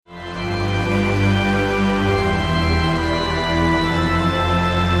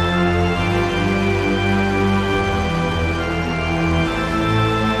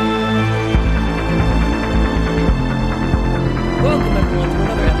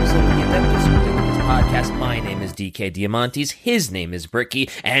podcast. My name is DK Diamantes, his name is Bricky,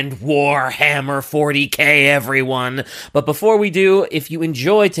 and Warhammer 40k, everyone. But before we do, if you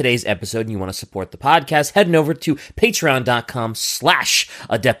enjoy today's episode and you want to support the podcast, head on over to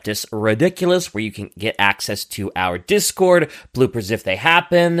patreon.com/Adeptus Ridiculous, where you can get access to our Discord, bloopers if they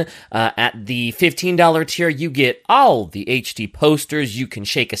happen. At the $15 tier, you get all the HD posters you can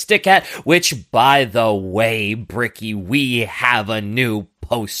shake a stick at, which, by the way, Bricky, we have a new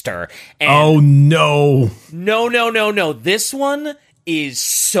poster. And oh, no. No. This one is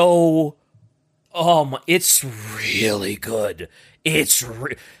so... it's really good.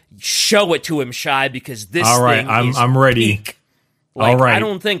 Show it to him, Shy, because this all right, thing is I'm ready. peak. Like, all right. I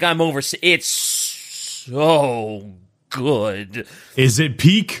don't think I'm over... It's so good. Is it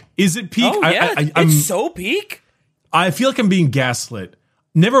peak? Oh, yeah. It's so peak. I feel like I'm being gaslit.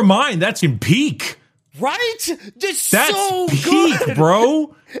 Never mind, that's in peak. Right? That's so peak, good,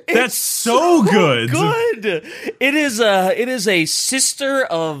 bro. That's so good. It is a sister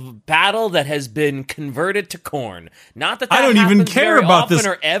of battle that has been converted to corn. Not that I don't even care about this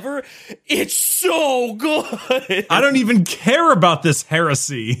or ever. It's so good. I don't even care about this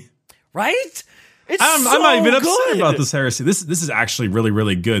heresy. Right? I'm not even upset about this heresy. This is actually really,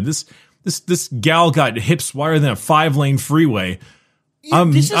 really good. This gal got hips wider than a 5-lane freeway.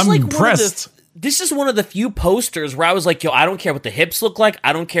 I'm impressed. This is one of the few posters where I was like, yo, I don't care what the hips look like.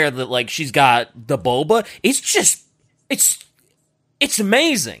 I don't care that, like, she's got the boba. It's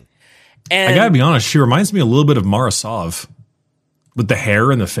amazing. And I gotta be honest, she reminds me a little bit of Marasov with the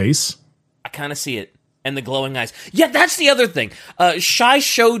hair and the face. I kind of see it. And the glowing eyes. Yeah, that's the other thing. Shai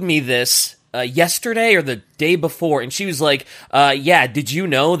showed me this yesterday or the day before, and she was like, yeah, did you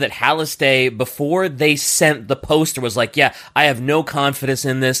know that Hallistay, before they sent the poster, was like, yeah, I have no confidence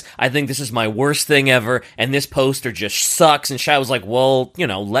in this. I think this is my worst thing ever, and this poster just sucks. And Shai was like, well,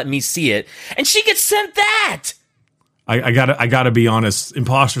 let me see it. And she gets sent that! I gotta be honest,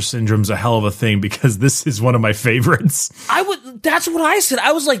 imposter syndrome's a hell of a thing, because this is one of my favorites. That's what I said.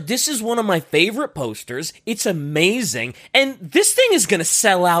 I was like, this is one of my favorite posters. It's amazing. And this thing is gonna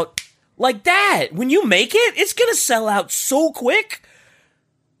sell out like that. When you make it, it's gonna sell out so quick.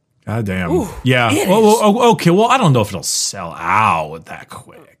 God damn. Ooh, yeah. Okay. Well, I don't know if it'll sell out that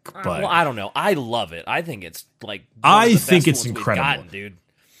quick, but well, I don't know. I love it. I think it's like I think it's incredible, gotten, dude.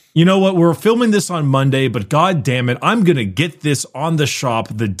 You know what? We're filming this on Monday, but god damn it, I'm gonna get this on the shop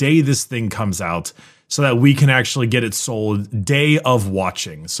the day this thing comes out, so that we can actually get it sold day of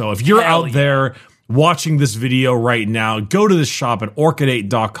watching. So if you're out there watching this video right now, go to the shop at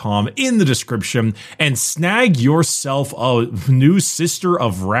orchid8.com in the description and snag yourself a new Sister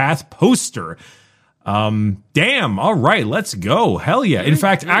of Wrath poster. Damn, all right, let's go. Hell yeah. In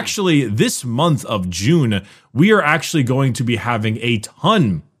fact, actually, this month of June, we are actually going to be having a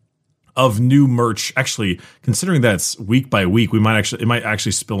ton of new merch. Actually, considering that it's week by week, it might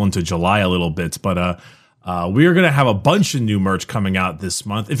actually spill into July a little bit, but we are going to have a bunch of new merch coming out this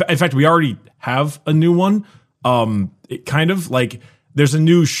month. In fact, we already have a new one. It kind of like there's a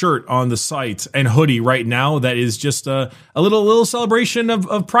new shirt on the site and hoodie right now that is just a little celebration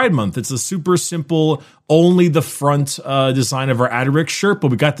of Pride Month. It's a super simple, only the front design of our Adderix shirt, but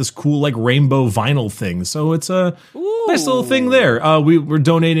we got this cool like rainbow vinyl thing. So it's a nice little thing there. We're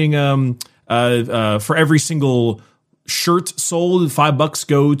donating for every single shirt sold, $5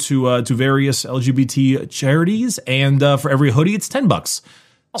 go to various LGBT charities, and for every hoodie it's $10.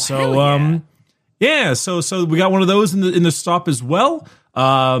 So so we got one of those in the stop as well.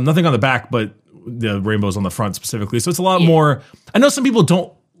 Nothing on the back, but the rainbows on the front specifically. So it's a lot more. I know some people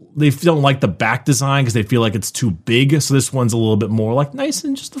don't like the back design because they feel like it's too big. So this one's a little bit more like nice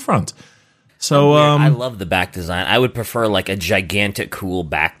and just the front. So I love the back design. I would prefer like a gigantic cool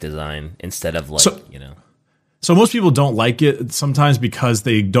back design instead of like, So most people don't like it sometimes because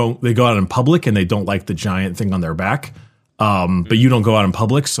they go out in public and they don't like the giant thing on their back. But you don't go out in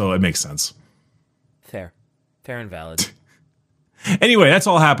public, so it makes sense. Fair and valid. Anyway, that's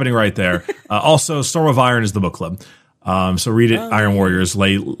all happening right there. Also, Storm of Iron is the book club. So read it, Iron Warriors,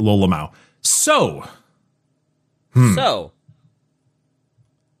 Lola Mao. So,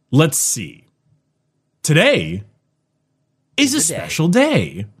 let's see. Today is a special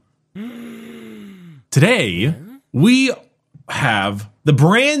day. Today, we have the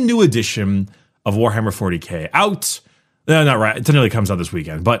brand new edition of Warhammer 40k out. No, not right. It technically comes out this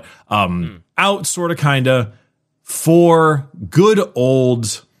weekend, but out sort of kind of for good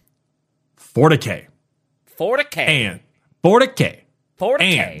old 40k. 40k. And 40k. 40k.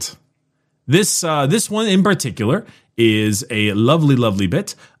 And this one in particular is a lovely, lovely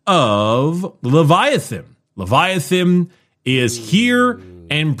bit of Leviathan. Leviathan is here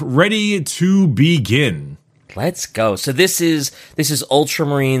and ready to begin. Let's go. So this is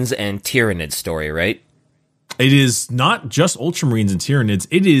Ultramarines and Tyranids story, right? It is not just Ultramarines and Tyranids.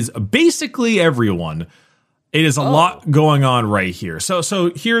 It is basically everyone. It is a lot going on right here. So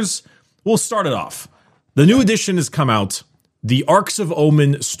we'll start it off. The new edition has come out. The Arcs of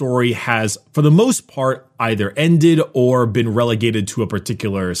Omen story has, for the most part, either ended or been relegated to a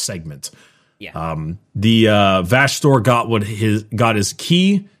particular segment. Yeah. The Vashtor got his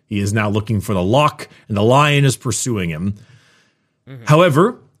key. He is now looking for the lock, and the Lion is pursuing him. Mm-hmm.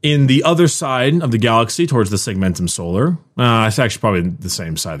 However, in the other side of the galaxy, towards the Segmentum Solar, it's actually probably the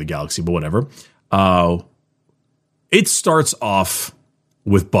same side of the galaxy, but whatever. It starts off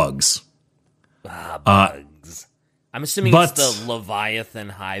with bugs. Bugs. I'm assuming it's the Leviathan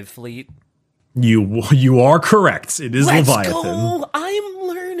Hive fleet. You are correct. It is Let's Leviathan. Go. I'm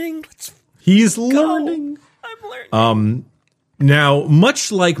learning. He's learning. I'm learning. Now,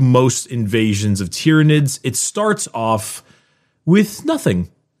 much like most invasions of Tyranids, it starts off with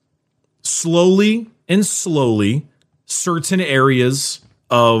nothing. Slowly, certain areas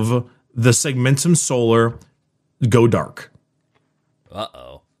of the Segmentum Solar go dark.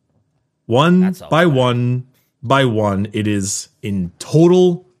 Uh-oh. One by one, it is in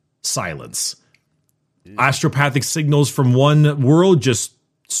total silence. Astropathic signals from one world just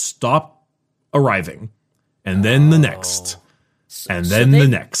stop arriving. And then the next. And then the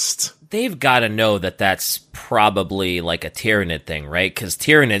next. They've got to know that that's probably like a Tyranid thing, right? Because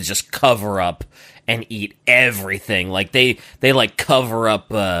Tyranids just cover up and eat everything. Like they like cover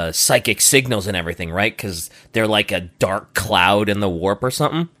up psychic signals and everything, right? Because they're like a dark cloud in the warp or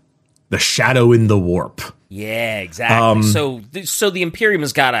something. The shadow in the warp. Yeah, exactly. So the Imperium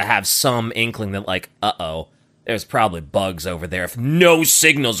has got to have some inkling that, like, there's probably bugs over there if no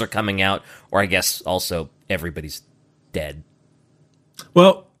signals are coming out, or I guess also everybody's dead.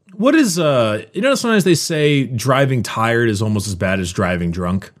 Well, what is sometimes they say driving tired is almost as bad as driving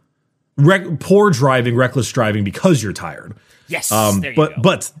drunk. Poor driving, reckless driving because you're tired. Yes, there you go.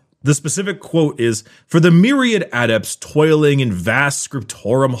 But the specific quote is, for the myriad adepts toiling in vast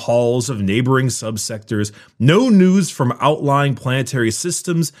scriptorum halls of neighboring subsectors, no news from outlying planetary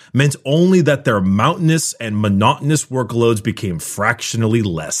systems meant only that their mountainous and monotonous workloads became fractionally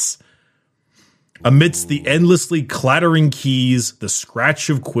less. Amidst the endlessly clattering keys, the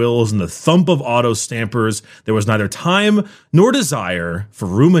scratch of quills, and the thump of auto stampers, there was neither time nor desire for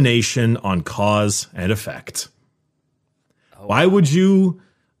rumination on cause and effect. Why would you...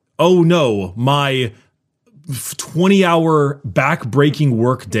 Oh no, my 20-hour back-breaking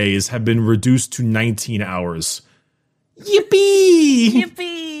work days have been reduced to 19 hours. Yippee!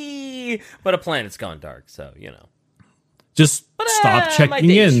 Yippee! But a planet's gone dark, so, Just stop checking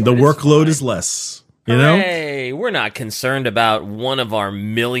in. The workload is less. You know? We're not concerned about one of our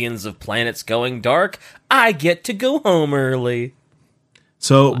millions of planets going dark. I get to go home early.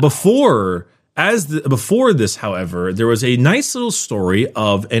 So before this, however, there was a nice little story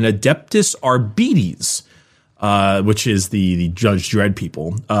of an Adeptus Arbites, which is the Judge Dredd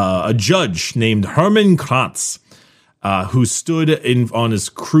people, a judge named Hermann Kratz, who stood on his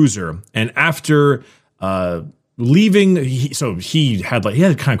cruiser, and after leaving, he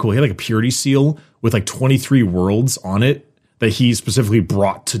had kind of cool. He had like a purity seal with like 23 worlds on it that he specifically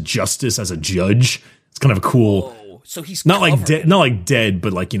brought to justice as a judge. It's kind of a cool. Whoa. So he's not like dead,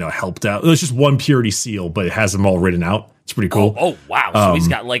 but like, helped out. It's just one purity seal, but it has them all written out. It's pretty cool. Oh wow! So he's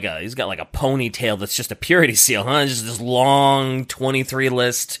got like a ponytail that's just a purity seal, huh? Just this long 23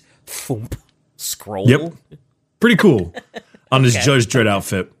 list scroll. Yep, pretty cool on his Judge Dredd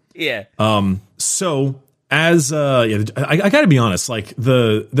outfit. Yeah. So as I got to be honest, like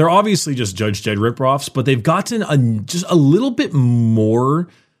they're obviously just Judge Dredd ripoffs, but they've gotten just a little bit more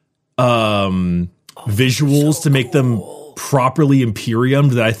visuals to make them properly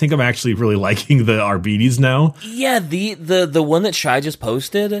Imperiumed that I think I'm actually really liking the Arbites now. Yeah, the one that Shai just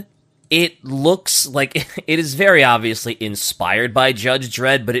posted, it looks like it is very obviously inspired by Judge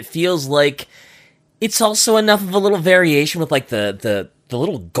Dredd, but it feels like it's also enough of a little variation with like the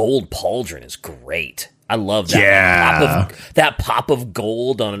little gold pauldron is great. I love that. Yeah. That pop of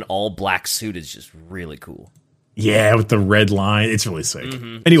gold on an all black suit is just really cool. Yeah, with the red line. It's really sick.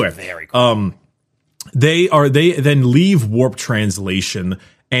 Mm-hmm. Anyway, it's very cool. They then leave warp translation,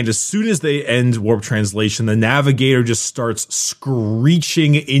 and as soon as they end warp translation, the navigator just starts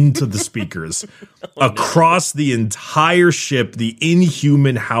screeching into the speakers across the entire ship. The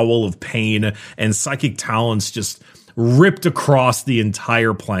inhuman howl of pain and psychic talents just ripped across the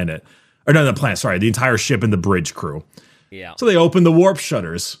entire planet. Or not the planet, sorry, the entire ship and the bridge crew. Yeah. So they open the warp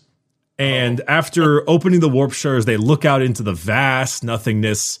shutters, And after opening the warp shutters, they look out into the vast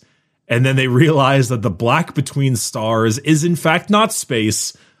nothingness, and then they realize that the black between stars is in fact not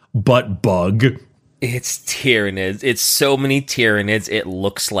space, but bug. It's Tyranids. It's so many Tyranids, it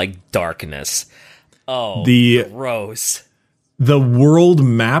looks like darkness. Oh, gross. The world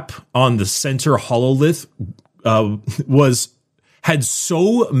map on the center hololith had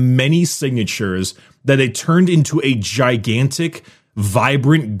so many signatures that it turned into a gigantic,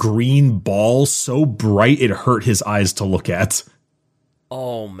 vibrant green ball so bright it hurt his eyes to look at.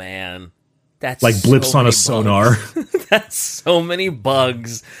 Oh, man. That's like blips on a sonar. That's so many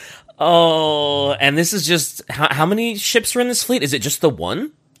bugs. Oh, and this is just... How many ships are in this fleet? Is it just the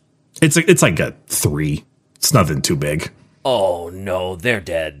one? It's like a 3. It's nothing too big. Oh, no. They're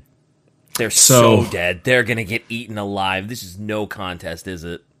dead. They're so dead. They're going to get eaten alive. This is no contest, is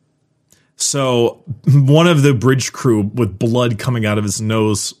it? So one of the bridge crew with blood coming out of his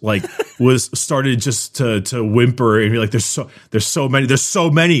nose, like, started just to whimper and be like, there's so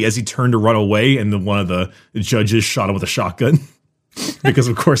many as he turned to run away. And then one of the judges shot him with a shotgun because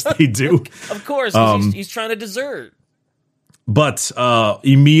of course they do. Of course. He's trying to desert. But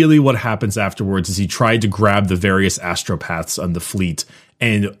immediately what happens afterwards is he tried to grab the various astropaths on the fleet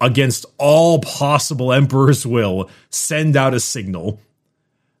and against all possible Emperor's will, send out a signal.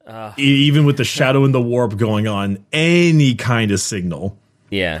 Even with the shadow and the warp going on, any kind of signal.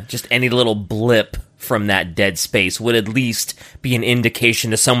 Yeah, just any little blip from that dead space would at least be an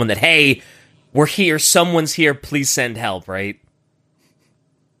indication to someone that, hey, we're here, someone's here, please send help, right?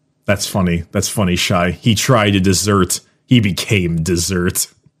 That's funny, Shy. He tried to desert. He became dessert.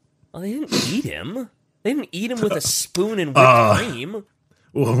 Well, they didn't eat him. They didn't eat him with a spoon and whipped cream.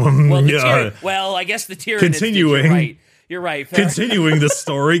 Well, I guess the Tyranids continuing. Did, right. You're right. Continuing the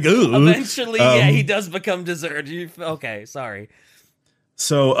story. Eventually, he does become dessert. Okay, sorry.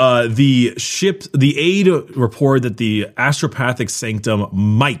 So the aide reported that the astropathic sanctum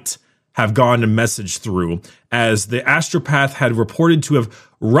might have gone a message through, as the astropath had reported to have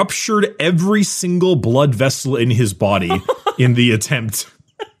ruptured every single blood vessel in his body in the attempt.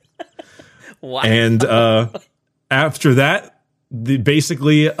 Wow. And after that,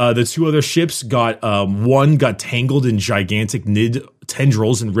 the two other ships one got tangled in gigantic nid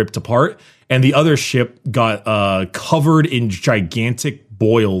tendrils and ripped apart, and the other ship got covered in gigantic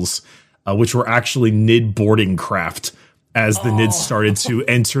boils, which were actually nid boarding craft as the nids started to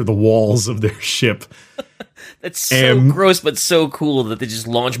enter the walls of their ship. That's so gross, but so cool that they just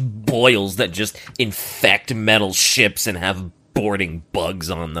launch boils that just infect metal ships and have boarding bugs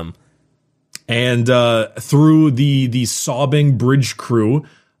on them. And through the sobbing bridge crew,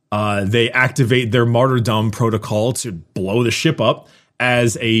 they activate their martyrdom protocol to blow the ship up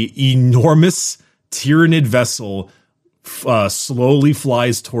as a enormous Tyranid vessel slowly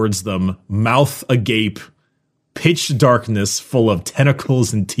flies towards them, mouth agape, pitch darkness full of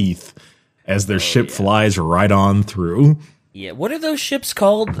tentacles and teeth as their ship flies right on through. Yeah, what are those ships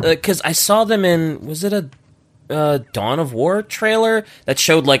called? Because I saw them in, was it a Dawn of War trailer that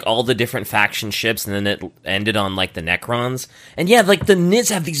showed like all the different faction ships, and then it ended on like the Necrons. And yeah, like the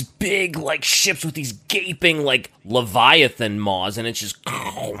Nids have these big like ships with these gaping like Leviathan maws, and it's just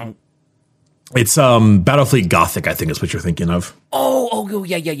it's Battlefleet Gothic, I think is what you're thinking of. Oh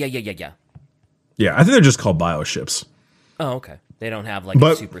yeah. Yeah, I think they're just called bioships. Oh, okay. They don't have like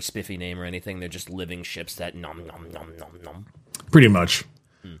a super spiffy name or anything. They're just living ships that nom nom nom nom nom. Pretty much.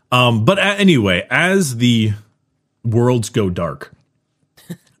 But anyway, as the worlds go dark,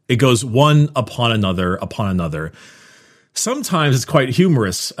 it goes one upon another. Sometimes it's quite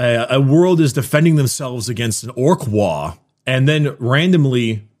humorous. A world is defending themselves against an orc war, and then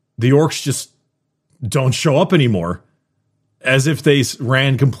randomly the orcs just don't show up anymore, as if they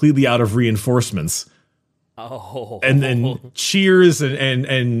ran completely out of reinforcements. Oh. And then cheers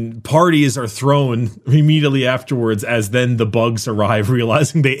and parties are thrown immediately afterwards, as then the bugs arrive,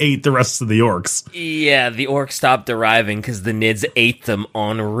 realizing they ate the rest of the orcs. Yeah, the orcs stopped arriving because the Nids ate them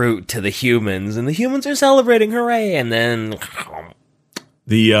en route to the humans, and the humans are celebrating, hooray! And then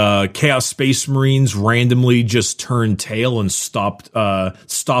the Chaos Space Marines randomly just turned tail and stopped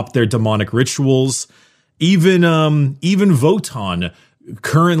their demonic rituals. Even Votan,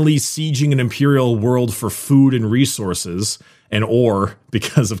 currently sieging an imperial world for food and resources and ore,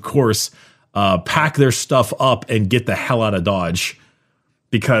 because of course, pack their stuff up and get the hell out of Dodge.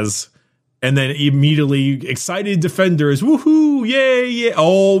 And then immediately excited defenders, woohoo, yay, yeah,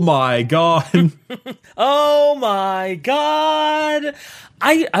 oh my god. Oh my god.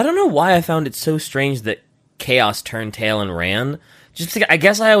 I don't know why I found it so strange that Chaos turned tail and ran, I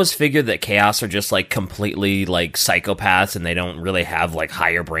guess I always figured that Chaos are just like completely like psychopaths and they don't really have like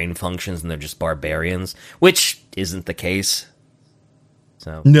higher brain functions and they're just barbarians, which isn't the case.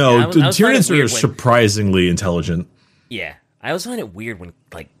 So no, Tyranids are surprisingly intelligent. Yeah, I always find it weird when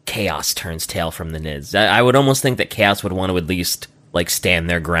like Chaos turns tail from the Nids. I would almost think that Chaos would want to at least like stand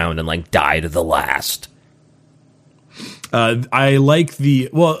their ground and like die to the last. I like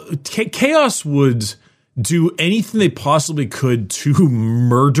Chaos would do anything they possibly could to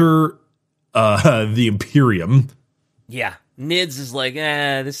murder the Imperium. Yeah, Nids is like,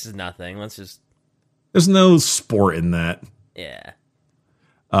 this is nothing. Let's just. There's no sport in that. Yeah.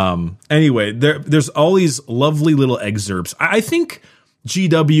 Anyway, there's all these lovely little excerpts. I think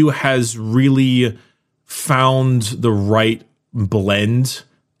GW has really found the right blend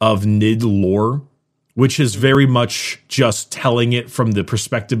of Nid lore, which is very much just telling it from the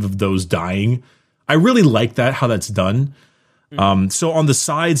perspective of those dying. I really like that, how that's done. So on the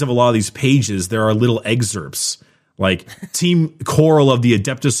sides of a lot of these pages, there are little excerpts, like Team Coral of the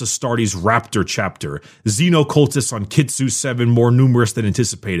Adeptus Astartes Raptor chapter. Xenocultists on Kitsu 7 more numerous than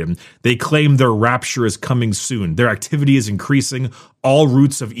anticipated. They claim their rapture is coming soon. Their activity is increasing. All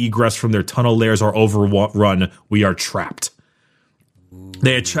routes of egress from their tunnel lairs are overrun. We are trapped.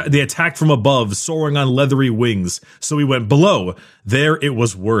 They attacked from above, soaring on leathery wings. So we went below. There it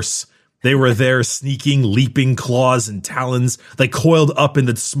was worse. They were there, sneaking, leaping claws and talons. They coiled up in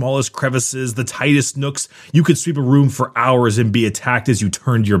the smallest crevices, the tightest nooks. You could sweep a room for hours and be attacked as you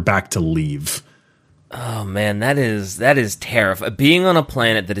turned your back to leave. Oh man, that is terrifying. Being on a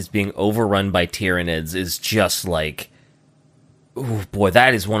planet that is being overrun by Tyranids is just like, oh boy,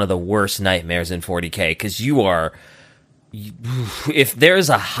 that is one of the worst nightmares in 40K, because if there's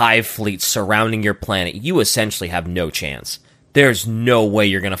a hive fleet surrounding your planet, you essentially have no chance. There's no way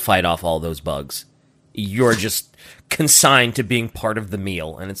you're going to fight off all those bugs. You're just consigned to being part of the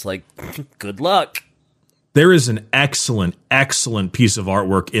meal, and it's like, good luck. There is an excellent, excellent piece of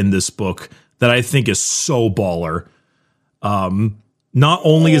artwork in this book that I think is so baller. Not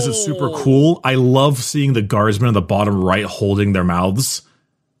only is it super cool, I love seeing the guardsmen on the bottom right holding their mouths.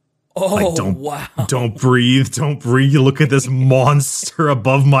 Oh, like, wow. Don't breathe. You look at this monster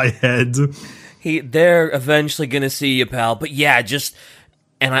above my head. They're eventually gonna see you, pal. But yeah,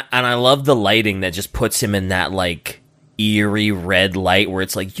 and I love the lighting that just puts him in that like eerie red light where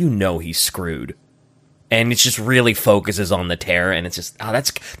it's like, he's screwed, and it just really focuses on the terror, and it's just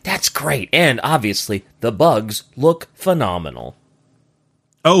that's great. And obviously the bugs look phenomenal.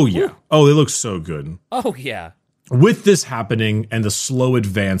 Oh yeah, they look so good. Oh yeah. With this happening and the slow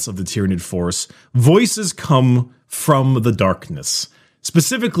advance of the Tyranid force, voices come from the darkness.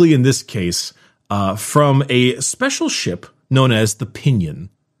 Specifically in this case, from a special ship known as the Pinion.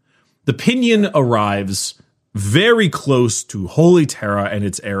 The Pinion arrives very close to Holy Terra and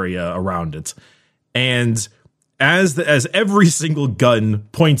its area around it. And as every single gun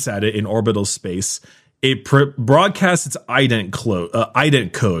points at it in orbital space, it broadcasts its ident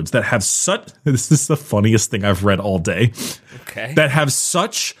codes that have such... This is the funniest thing I've read all day. Okay. That have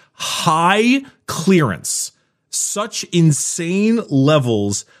such high clearance, such insane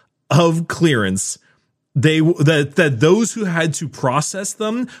levels of clearance, that those who had to process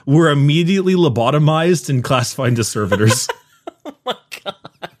them were immediately lobotomized and classified into servitors. Oh my god.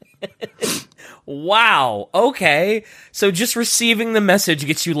 Wow. Okay. So just receiving the message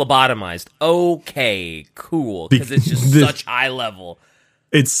gets you lobotomized. Okay, cool. Because it's just such high level.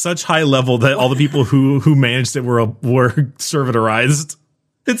 It's such high level that all the people who managed it were servitorized.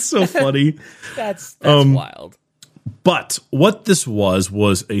 It's so funny. That's wild. But what this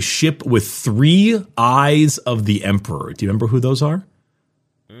was a ship with 3 eyes of the Emperor. Do you remember who those are?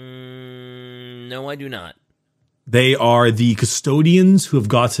 No, I do not. They are the custodians who have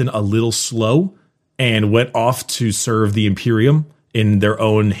gotten a little slow and went off to serve the Imperium in their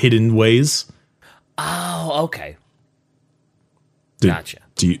own hidden ways. Oh, okay. Gotcha.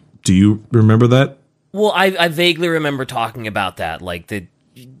 Do you remember that? Well, I vaguely remember talking about that. Like,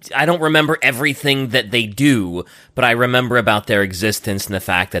 I don't remember everything that they do, but I remember about their existence and the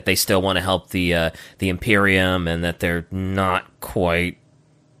fact that they still want to help the Imperium and that they're not quite,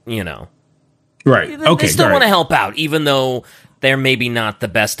 Right. Okay. They still want to help out, even though they're maybe not the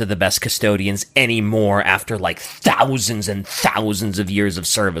best of the best custodians anymore after like thousands and thousands of years of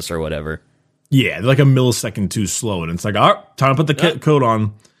service or whatever. Yeah, like a millisecond too slow, and it's like, all right, time to put the code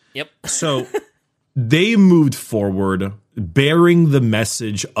on. Yep. So they moved forward, bearing the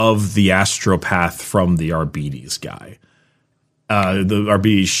message of the astropath from the Arbites guy, the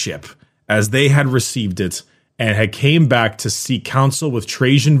Arbites ship, as they had received it and had came back to seek counsel with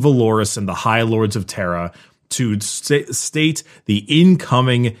Trajan Valoris and the High Lords of Terra to state the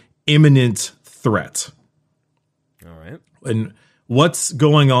incoming imminent threat. All right. And what's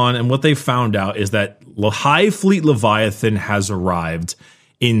going on and what they found out is that Hive Fleet Leviathan has arrived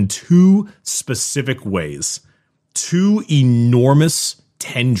in two specific ways. Two enormous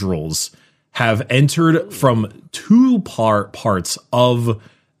tendrils have entered from two parts of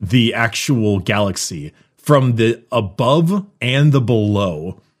the actual galaxy, from the above and the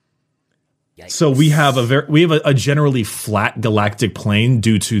below. Yikes. So we have a generally flat galactic plane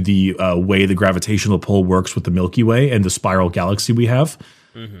due to the way the gravitational pull works with the Milky Way and the spiral galaxy we have.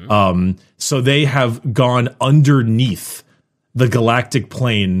 Mm-hmm. So they have gone underneath the galactic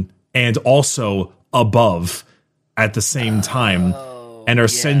plane and also above at the same time, and are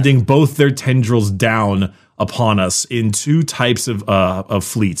sending both their tendrils down upon us in two types of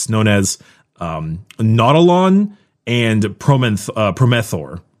fleets known as Nautilon and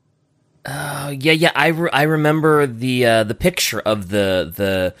Promethor. I remember the picture of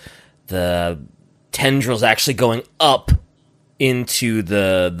the tendrils actually going up into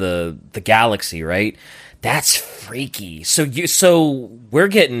the galaxy, right? That's freaky. So we're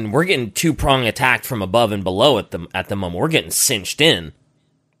getting two-prong attacked from above and below at the moment. We're getting cinched in.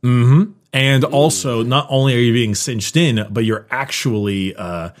 Mm-hmm. And also, not only are you being cinched in, but you're actually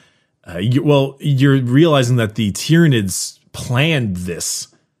you're realizing that the Tyranids planned this.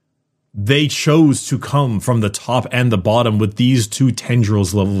 They chose to come from the top and the bottom with these two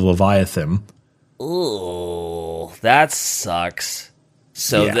tendrils of Leviathan. Ooh, that sucks.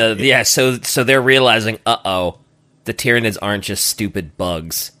 So so they're realizing, the Tyranids aren't just stupid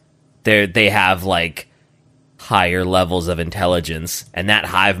bugs. They have like higher levels of intelligence, and that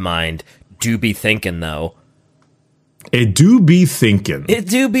hive mind do be thinking though. It do be thinking.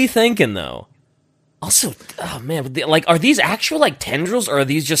 Though. Also, oh man, like, are these actual like tendrils, or are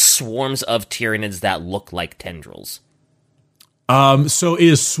these just swarms of Tyranids that look like tendrils? So it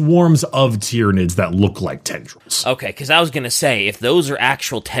is swarms of Tyranids that look like tendrils. Okay, because I was gonna say, if those are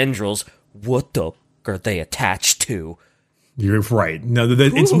actual tendrils, what the are they attached to? You're right. No,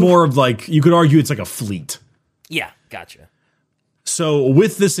 it's more of like, you could argue it's like a fleet. Yeah, gotcha. So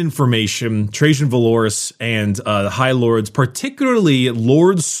with this information, Trajan Valoris and the High Lords, particularly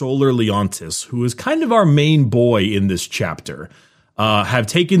Lord Solar Leontis, who is kind of our main boy in this chapter, have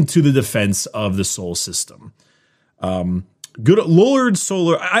taken to the defense of the Sol system. Good Lord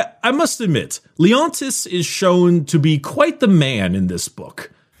Solar, I must admit, Leontis is shown to be quite the man in this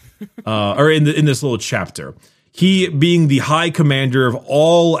book, or in this little chapter. He, being the high commander of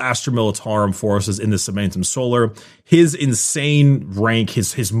all Astra Militarum forces in the Sementum Solar, his insane rank,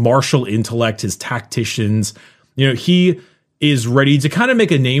 his martial intellect, his tacticians, he is ready to kind of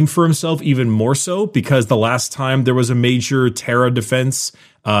make a name for himself even more so, because the last time there was a major Terra defense,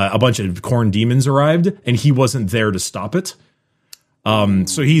 a bunch of Khorne demons arrived, and he wasn't there to stop it.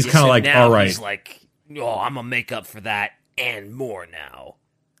 So he's kind of like, all right. He's like, I'm gonna make up for that and more now.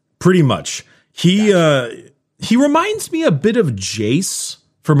 Pretty much. He reminds me a bit of Jace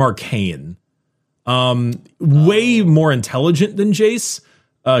from Arcane. Way more intelligent than Jace,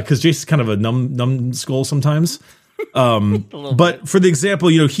 because Jace is kind of a numbskull sometimes. But for the example,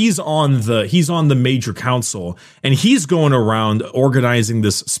 he's on the major council, and he's going around organizing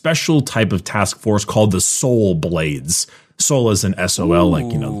this special type of task force called the Soul Blades. Soul is an SOL, like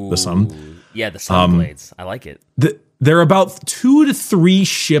the sun. Yeah, the Sun Blades. I like it. They're about 2 to 3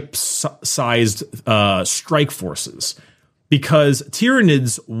 ship-sized strike forces, because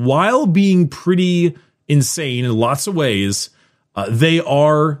Tyranids, while being pretty insane in lots of ways, they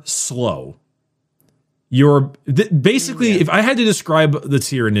are slow. Basically, if I had to describe the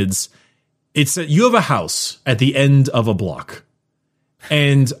Tyranids, it's that you have a house at the end of a block,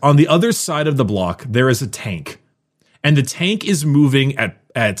 and on the other side of the block there is a tank, and the tank is moving at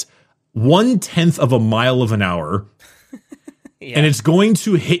 1/10 of a mile of an hour. Yeah. And it's going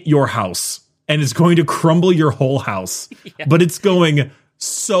to hit your house, and it's going to crumble your whole house. Yeah. But it's going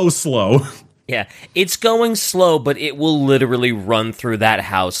so slow. Yeah, it's going slow, but it will literally run through that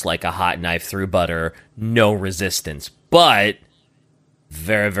house like a hot knife through butter. No resistance, but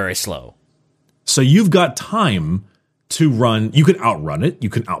very, very slow. So you've got time to run. You can outrun it. You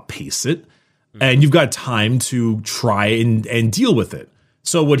can outpace it. Mm-hmm. And you've got time to try and deal with it.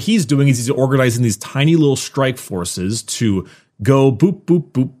 So what he's doing is he's organizing these tiny little strike forces to go boop,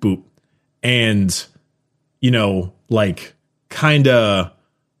 boop, boop, boop. And, try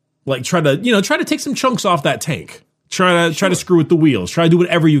to take some chunks off that tank. Try to screw with the wheels. Try to do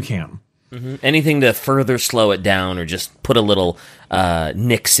whatever you can. Mm-hmm. Anything to further slow it down, or just put a little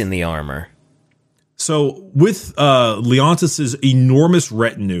nicks in the armor. So with Leontis's enormous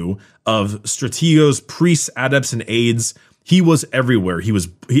retinue of strategos, priests, adepts, and aides, he was everywhere.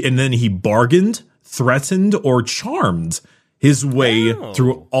 And then he bargained, threatened, or charmed his way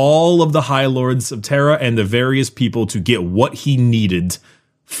through all of the High Lords of Terra and the various people to get what he needed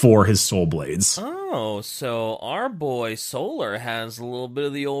for his soul blades. Oh, so our boy Solar has a little bit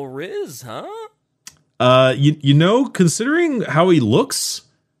of the old Riz, huh? You know, considering how he looks,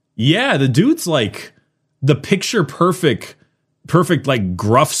 yeah, the dude's like the picture perfect, like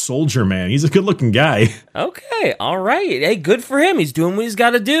gruff soldier man. He's a good looking guy. Okay, all right. Hey, good for him. He's doing what he's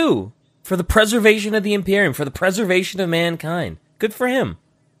got to do for the preservation of the Imperium, for the preservation of mankind. Good for him.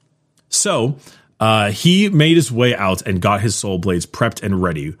 So, he made his way out and got his soul blades prepped and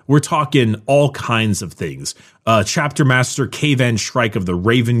ready. We're talking all kinds of things. Chapter Master Kavan Shrike of the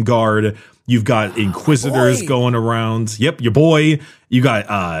Raven Guard. You've got Inquisitors going around. Yep, your boy. You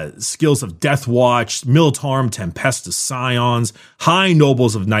got skills of Death Watch, Militarum, Tempestus Scions, High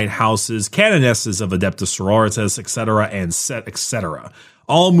Nobles of Night Houses, Canonesses of Adeptus Sororitas, etc., and set, etc.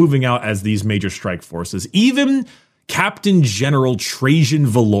 All moving out as these major strike forces. Even Captain General Trajan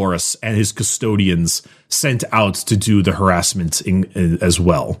Valoris and his custodians sent out to do the harassment as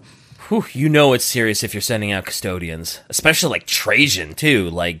well. Whew, you know it's serious if you're sending out custodians, especially like Trajan too.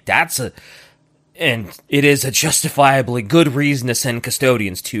 Like and it is a justifiably good reason to send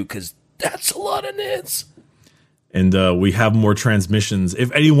custodians too, because that's a lot of nits. And we have more transmissions.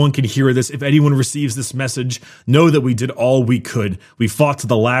 If anyone can hear this, if anyone receives this message, know that we did all we could. We fought to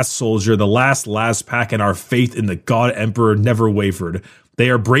the last soldier, the last pack, and our faith in the God Emperor never wavered. They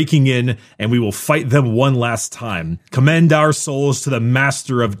are breaking in, and we will fight them one last time. Commend our souls to the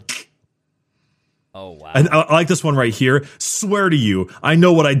master of... Oh, wow. And I like this one right here. Swear to you, I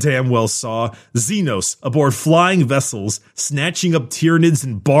know what I damn well saw. Xenos aboard flying vessels, snatching up Tyranids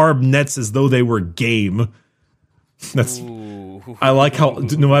and barbed nets as though they were game. That's. Ooh. I like how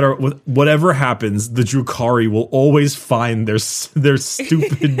no matter whatever happens, the Drukhari will always find their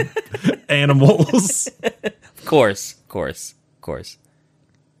stupid animals. Of course.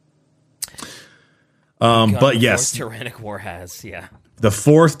 But yes, Tyrannic War has, yeah. The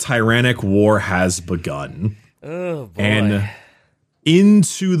fourth Tyrannic War has begun. Oh boy! And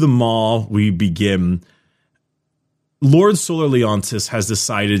into the maw we begin. Lord Solar Leontis has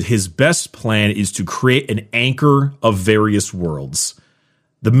decided his best plan is to create an anchor of various worlds.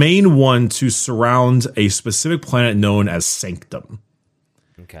 The main one to surround a specific planet known as Sanctum.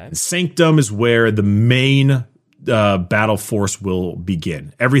 Okay. Sanctum is where the main battle force will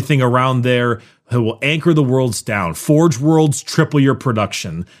begin. Everything around there will anchor the worlds down. Forge worlds, triple your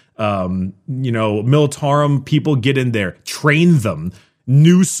production. Militarum people get in there, train them.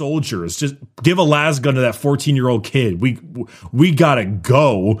 New soldiers, just give a lasgun to that 14-year-old kid. We gotta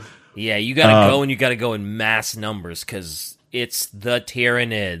go. Yeah, you gotta go, and you gotta go in mass numbers because it's the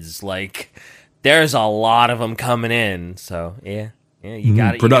Tyranids. Like, there's a lot of them coming in. So yeah, you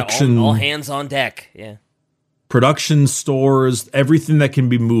got production, all hands on deck. Yeah, production stores, everything that can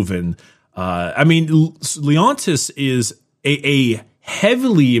be moving. Leontis is a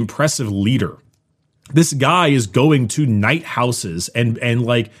heavily impressive leader. This guy is going to night houses and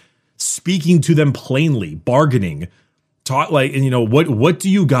like speaking to them plainly, bargaining, what do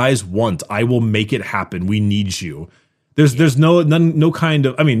you guys want? I will make it happen. We need you. There's no kind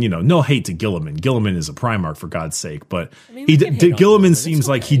of, no hate to Gilliman. Gilliman is a Primarch, for God's sake, but Gilliman seems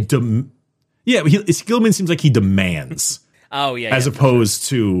like Gilliman seems like he demands. Oh yeah, as opposed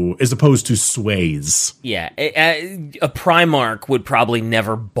to sways. Yeah, a Primarch would probably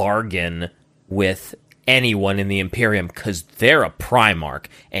never bargain with anyone in the Imperium because they're a Primarch,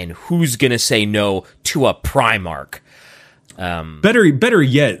 and who's gonna say no to a Primarch? Better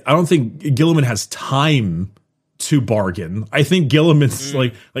yet, I don't think Gilliman has time to bargain. I think Gilliman's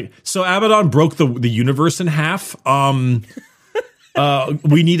like so Abaddon broke the universe in half.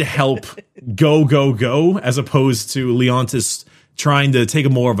 We need help. Go, as opposed to Leontis trying to take a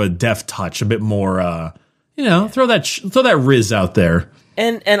more of a deft touch, a bit more, throw that Riz out there.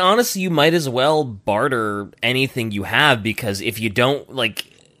 And honestly, you might as well barter anything you have, because if you don't,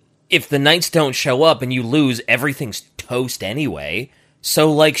 if the knights don't show up and you lose, everything's toast anyway.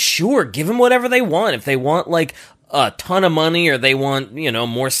 So, sure, give them whatever they want. If they want, a ton of money or they want,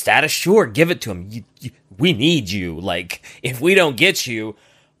 more status, sure, give it to them. We need you. If we don't get you,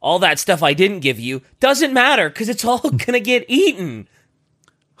 all that stuff I didn't give you doesn't matter because it's all gonna get eaten.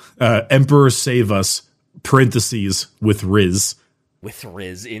 Emperor save us, parentheses, with Riz. With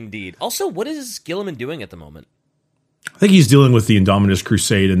Riz, indeed. Also, what is Gilliman doing at the moment? I think he's dealing with the Indominus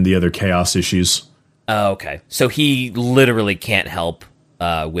Crusade and the other chaos issues. Oh, okay. So he literally can't help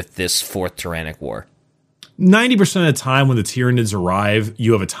with this fourth Tyrannic War. 90% of the time when the Tyranids arrive,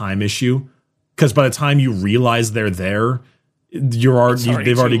 you have a time issue. Because by the time you realize they're there, they've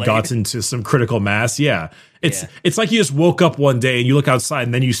already gotten to some critical mass. Yeah. It's like you just woke up one day and you look outside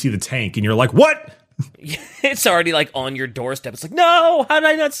and then you see the tank and you're like, what? It's already like on your doorstep. It's like, no, how did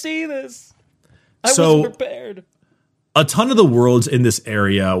I not see this? I wasn't prepared. A ton of the worlds in this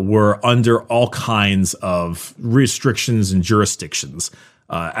area were under all kinds of restrictions and jurisdictions.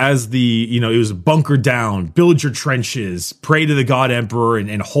 It was bunker down, build your trenches, pray to the God Emperor,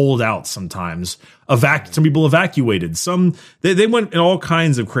 and hold out sometimes. Some people evacuated. Some, they went in all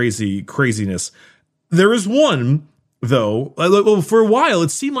kinds of craziness. There is one, though, for a while,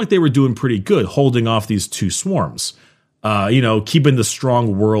 it seemed like they were doing pretty good, holding off these two swarms, keeping the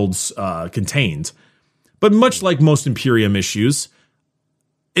strong worlds contained. But much like most Imperium issues,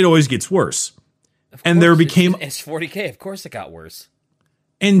 it always gets worse. And there became... It's 40K, of course it got worse.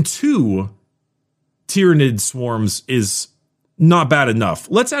 And 2 Tyranid swarms is not bad enough.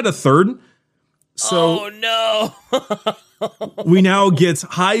 Let's add a third. So, oh no! We now get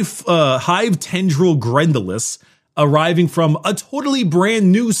Hive Tendril Grendulus arriving from a totally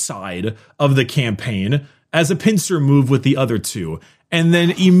brand new side of the campaign as a pincer move with the other 2, and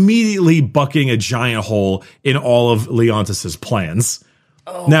then immediately bucking a giant hole in all of Leontis's plans.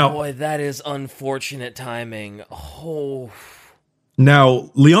 Oh boy, that is unfortunate timing. Oh. Now,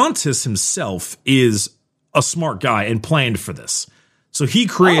 Leontis himself is a smart guy and planned for this. So he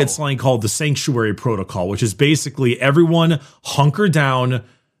created something called the Sanctuary Protocol, which is basically everyone hunker down,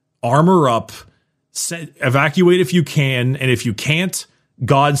 armor up, evacuate if you can, and if you can't,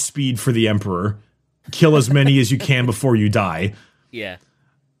 Godspeed for the Emperor. Kill as many as you can before you die. Yeah.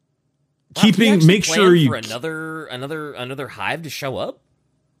 Make sure you... for another hive to show up?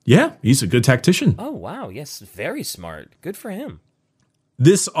 Yeah, he's a good tactician. Oh, wow. Yes, very smart. Good for him.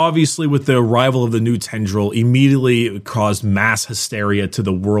 This, obviously, with the arrival of the new tendril, immediately caused mass hysteria to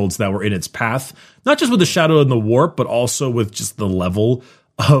the worlds that were in its path. Not just with the Shadow and the Warp, but also with just the level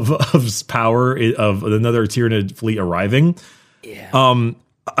of power of another Tyranid fleet arriving. Yeah.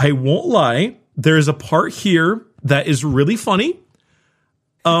 I won't lie. There's a part here that is really funny.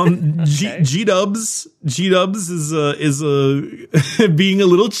 Okay. G-Dubs is being a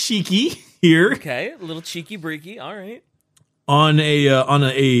little cheeky here. Okay, a little cheeky breaky. All right. On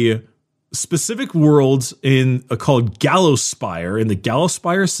a specific world called Gallowspire, in the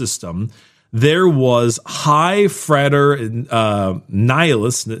Gallowspire system, there was High Frater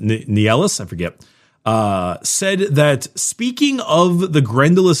Nihilus, I forget, said that speaking of the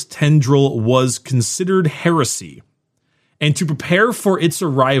Grendulus tendril was considered heresy, and to prepare for its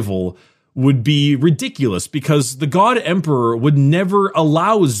arrival would be ridiculous because the God Emperor would never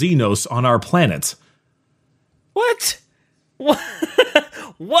allow Xenos on our planet. What?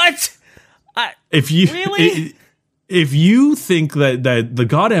 What? If you really? If you think that the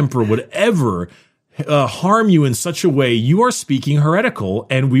God Emperor would ever harm you in such a way, you are speaking heretical,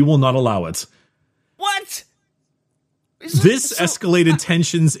 and we will not allow it. What? This escalated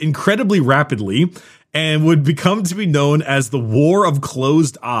tensions incredibly rapidly and would become to be known as the War of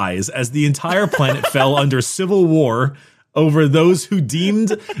Closed Eyes, as the entire planet fell under civil war over those who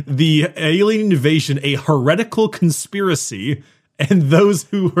deemed the alien invasion a heretical conspiracy and those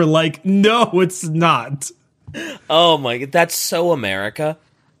who were like, no, it's not. Oh my god, that's so America.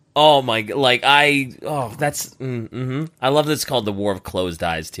 Oh my, I love that it's called the War of Closed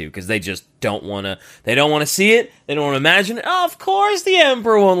Eyes too, because they just don't want to see it, they don't want to imagine it. Oh, of course the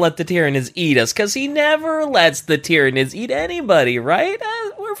Emperor won't let the Tyranids eat us, because he never lets the Tyranids eat anybody, right?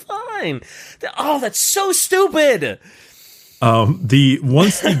 We're fine. Oh, that's so stupid. Once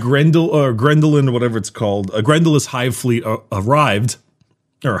the Grendulin, whatever it's called, Grendulus Hive fleet arrived,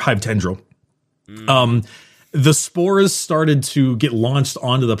 or Hive Tendril, the spores started to get launched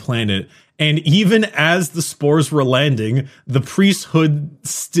onto the planet, and even as the spores were landing, the priesthood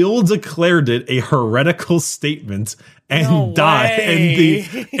still declared it a heretical statement and died,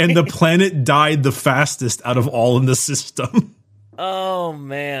 and the planet died the fastest out of all in the system. Oh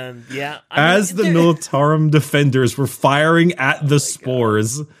man, yeah. As the Militarum defenders were firing at the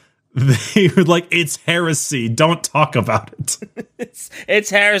spores, they were like, "It's heresy. Don't talk about it." It's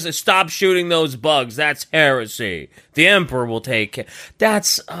heresy. Stop shooting those bugs. That's heresy. The Emperor will take care.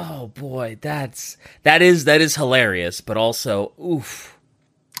 That's that is hilarious, but also oof.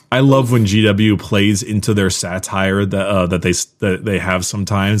 I love when GW plays into their satire that they have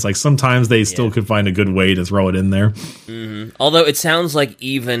sometimes. Like sometimes they still could find a good way to throw it in there. Mm-hmm. Although it sounds like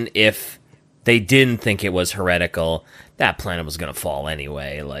even if they didn't think it was heretical, that planet was going to fall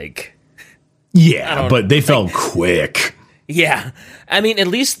anyway. Like, yeah, but they fell quick. Yeah, I mean, at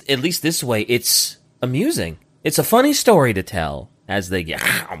least this way, it's amusing. It's a funny story to tell as they get.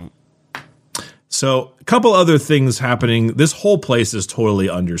 So, a couple other things happening. This whole place is totally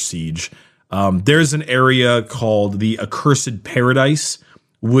under siege. There's an area called the Accursed Paradise,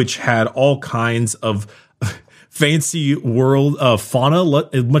 which had all kinds of fancy world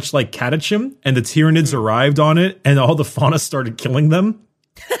fauna, much like Catachem, and the Tyranids arrived on it, and all the fauna started killing them.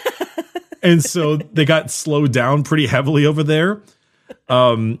 And so they got slowed down pretty heavily over there.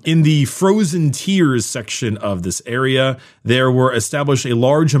 In the Frozen Tears section of this area, there were established a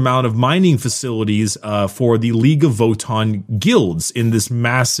large amount of mining facilities for the League of Votann guilds in this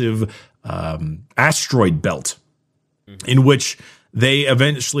massive asteroid belt, in which they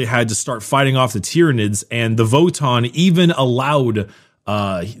eventually had to start fighting off the Tyranids, and the Votann even allowed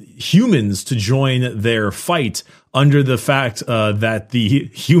humans to join their fight under the fact that the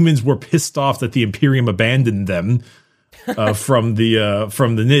humans were pissed off that the Imperium abandoned them from the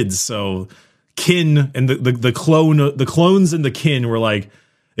Nids. So kin and the clones and the kin were like,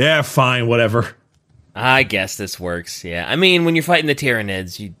 yeah, fine, whatever. I guess this works. Yeah, I mean, when you're fighting the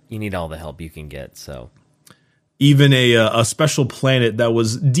Tyranids, you need all the help you can get. So even a special planet that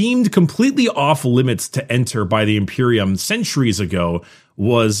was deemed completely off limits to enter by the Imperium centuries ago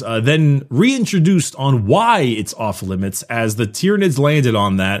was then reintroduced on why it's off limits as the Tyranids landed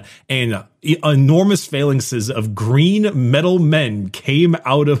on that, and enormous phalanxes of green metal men came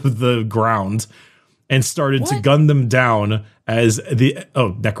out of the ground and started to gun them down as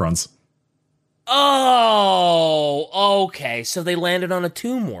Necrons. Oh, okay. So they landed on a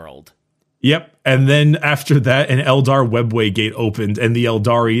tomb world. Yep, and then after that, an Eldar webway gate opened, and the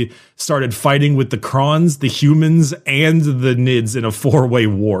Eldari started fighting with the Krons, the humans, and the Nids in a 4-way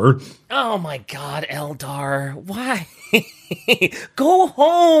war. Oh my god, Eldar. Why? Go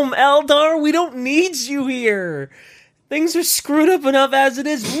home, Eldar. We don't need you here. Things are screwed up enough as it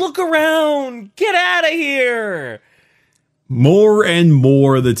is. Look around. Get out of here. More and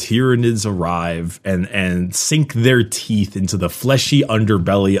more the Tyranids arrive and sink their teeth into the fleshy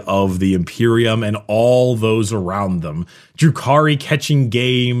underbelly of the Imperium and all those around them. Drukhari catching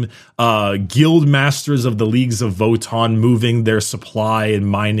game, guild masters of the Leagues of Votann moving their supply and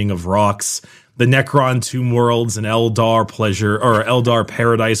mining of rocks, the Necron Tomb Worlds and Eldar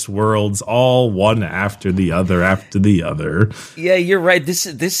Paradise Worlds, all one after the other. Yeah, you're right.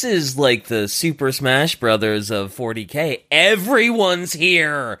 This is like the Super Smash Brothers of 40K. Everyone's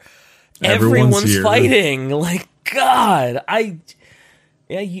here. Everyone's here. Fighting. Like, God,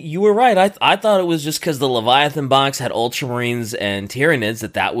 you were right. I thought it was just because the Leviathan box had Ultramarines and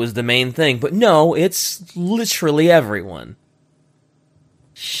Tyranids that was the main thing. But no, it's literally everyone.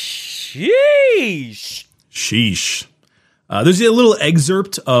 Sheesh. There's a little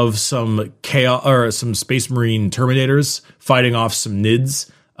excerpt of some chaos or some Space Marine Terminators fighting off some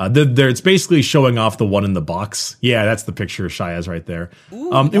Nids. It's basically showing off the one in the box. Yeah, that's the picture Shai has right there.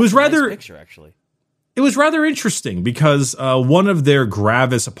 Ooh, it was rather nice picture, actually. It was rather interesting because one of their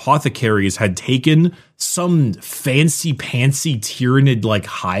Gravis apothecaries had taken some fancy-pantsy Tyranid-like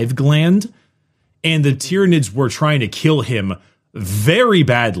hive gland, and the Tyranids were trying to kill him very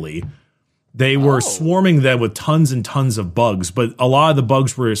badly. They were swarming them with tons and tons of bugs, but a lot of the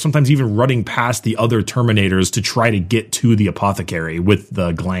bugs were sometimes even running past the other Terminators to try to get to the apothecary with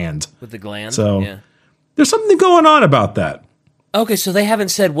the gland. So yeah. There's something going on about that. Okay, so they haven't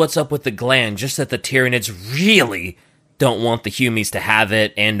said what's up with the gland, just that the Tyranids really don't want the Humies to have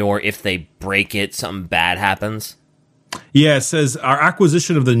it, and or if they break it, something bad happens. Yeah, it says, our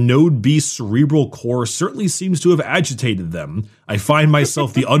acquisition of the Node Beast cerebral core certainly seems to have agitated them. I find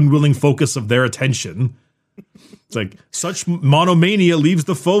myself the unwilling focus of their attention. It's like, such monomania leaves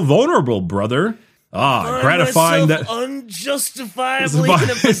the foe vulnerable, brother. Gratifying that... unjustifiably in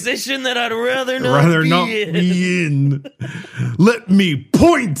a position that I'd rather not be in. Let me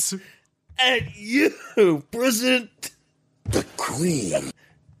point at you, President the Queen.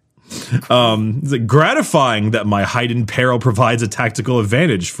 It's gratifying that my heightened peril provides a tactical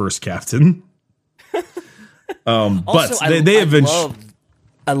advantage, First Captain. But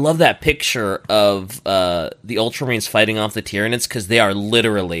I love that picture of the Ultramarines fighting off the Tyranids, because they are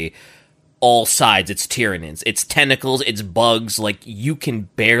literally all sides. It's Tyranids, it's tentacles, it's bugs. Like, you can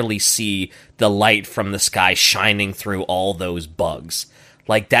barely see the light from the sky shining through all those bugs.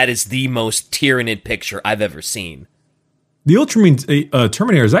 Like, that is the most Tyranid picture I've ever seen. The Ultramarine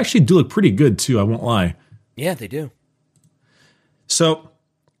Terminators actually do look pretty good, too, I won't lie. Yeah, they do. So,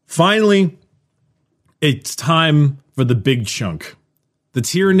 finally, it's time for the big chunk. The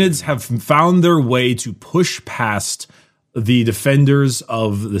Tyranids have found their way to push past the defenders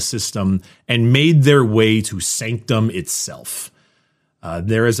of the system and made their way to Sanctum itself.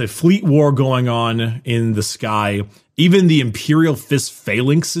 There is a fleet war going on in the sky. Even the Imperial Fist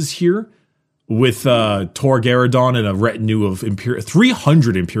Phalanx is here with Tor Garadon and a retinue of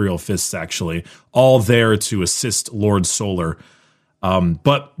 300 Imperial Fists, actually, all there to assist Lord Solar.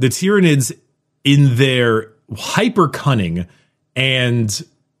 But the Tyranids, in their hyper cunning and,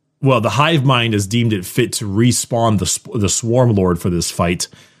 well, the Hive Mind has deemed it fit to respawn the Swarm Lord for this fight.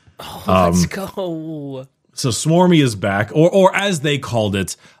 Oh, let's go. So Swarmy is back, or as they called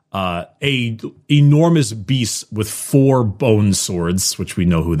it, a enormous beast with 4 bone swords, which we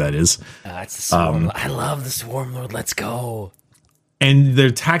know who that is. It's the Swarm. I love the Swarm Lord. Let's go. And their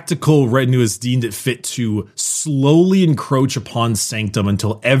tactical retinue has deemed it fit to slowly encroach upon Sanctum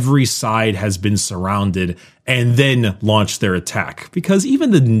until every side has been surrounded, and then launch their attack. Because even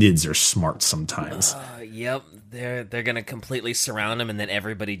the Nids are smart sometimes. Yep, they're gonna completely surround them, and then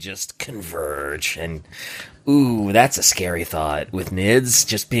everybody just converge. And ooh, that's a scary thought. With Nids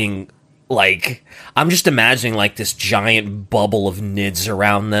just being like, I'm just imagining like this giant bubble of Nids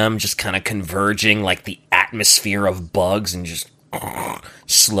around them, just kind of converging, like the atmosphere of bugs, and just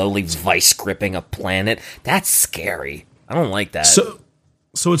slowly vice gripping a planet. That's scary. I don't like that. So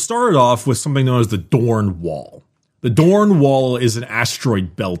it started off with something known as the Dorn Wall. The Dorn Wall is an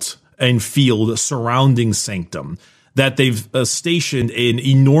asteroid belt and field surrounding Sanctum that they've stationed an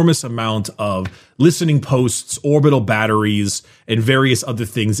enormous amount of listening posts, orbital batteries, and various other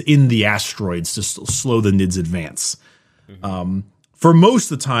things in the asteroids to slow the Nids' advance. For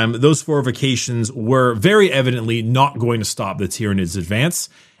most of the time, those fortifications were very evidently not going to stop the Tyranids' advance,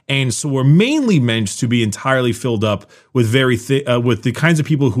 and so were mainly meant to be entirely filled up with with the kinds of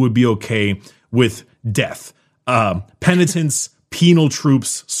people who would be okay with death. Penitents, penal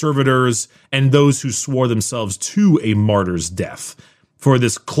troops, servitors, and those who swore themselves to a martyr's death for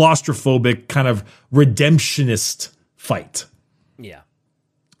this claustrophobic kind of redemptionist fight. Yeah.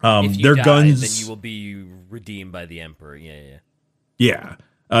 If you die, guns, then you will be redeemed by the Emperor. Yeah. Yeah.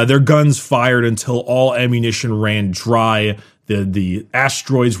 Their guns fired until all ammunition ran dry. The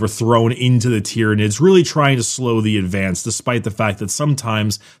asteroids were thrown into the Tyranids, really trying to slow the advance, despite the fact that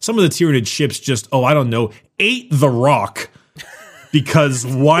sometimes some of the Tyranid ships just, ate the rock. Because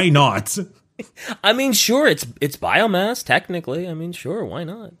why not? I mean, sure, it's biomass, technically. I mean, sure, why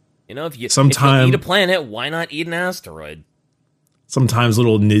not? If you eat a planet, why not eat an asteroid? Sometimes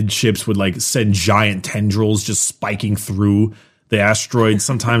little Nid ships would send giant tendrils just spiking through the asteroid.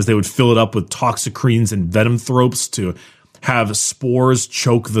 Sometimes they would fill it up with toxicrenes and venomthropes to have spores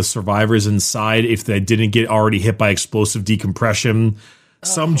choke the survivors inside if they didn't get already hit by explosive decompression.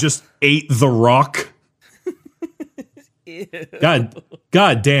 Some just ate the rock.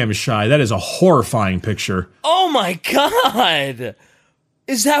 God damn, Shy. That is a horrifying picture. Oh my god!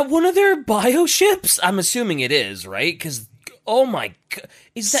 Is that one of their bioships? I'm assuming it is, right? Because, oh my god.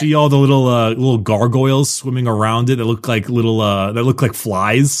 See all the little gargoyles swimming around it that look like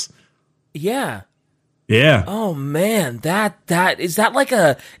flies? Yeah. Yeah. Oh man, that is that like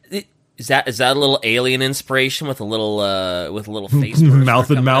a is that a little alien inspiration with a little face mouth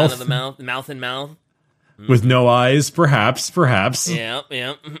and mouth out of the mouth and mouth with no eyes, perhaps. Yeah.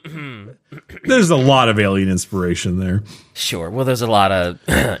 There's a lot of alien inspiration there. Sure. Well, there's a lot of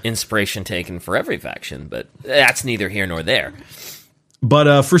inspiration taken for every faction, but that's neither here nor there.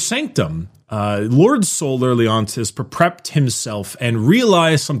 But for Sanctum, Lord Solar Leontis prepped himself and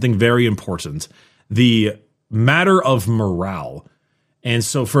realized something very important. The matter of morale. And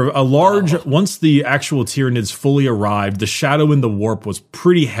so for a large, once the actual Tyranids fully arrived, the shadow in the warp was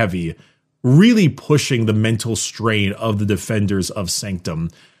pretty heavy, really pushing the mental strain of the defenders of Sanctum.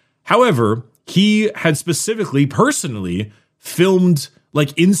 However, he had personally filmed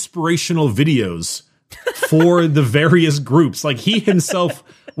inspirational videos for the various groups. He himself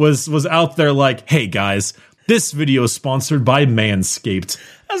was out there hey guys, this video is sponsored by Manscaped.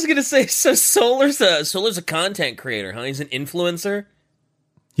 I was gonna say, so Solar's a content creator, huh? He's an influencer.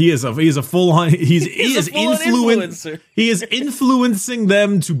 He is a full on. He is influencer. He is influencing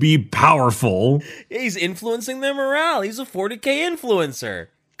them to be powerful. He's influencing their morale. He's a 40K influencer.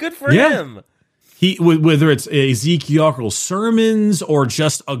 Good for him. Whether it's Ezekiel sermons or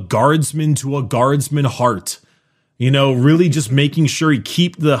just a guardsman to a guardsman heart, really just making sure he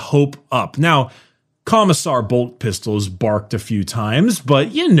keep the hope up. Now, Commissar Bolt Pistols barked a few times, but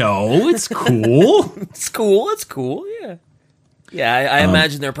it's cool. It's cool, yeah. Yeah, I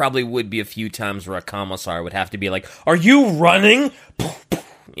imagine there probably would be a few times where a Commissar would have to be like, "Are you running?"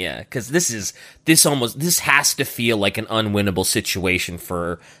 Yeah, because this has to feel like an unwinnable situation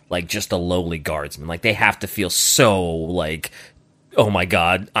for just a lowly guardsman. They have to feel so oh my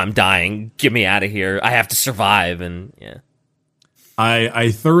god, I'm dying, get me out of here, I have to survive, and yeah.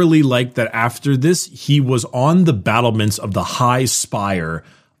 I thoroughly liked that after this, he was on the battlements of the high spire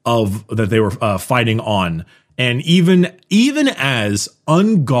that they were fighting on. And even as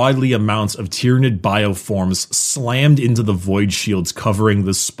ungodly amounts of Tyranid bioforms slammed into the void shields covering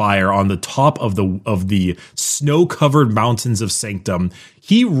the spire on the top of the snow-covered mountains of Sanctum,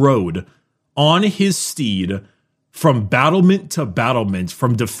 he rode on his steed from battlement to battlement,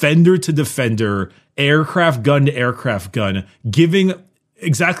 from defender to defender, aircraft gun to aircraft gun, giving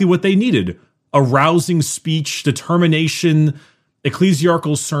exactly what they needed: a rousing speech, determination,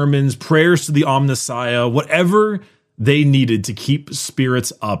 ecclesiarchal sermons, prayers to the Omnissiah, whatever they needed to keep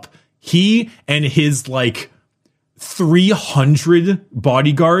spirits up. He and his 300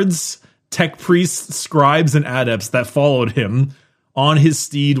 bodyguards, tech priests, scribes, and adepts that followed him on his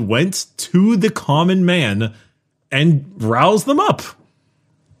steed went to the common man and roused them up.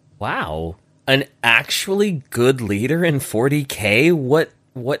 Wow. An actually good leader in 40K? What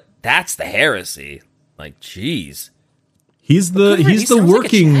that's the heresy. Jeez. He's the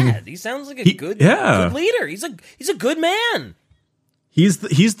working. He sounds like a good leader. He's a good man. He's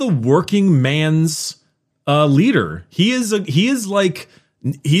the working man's leader. He's a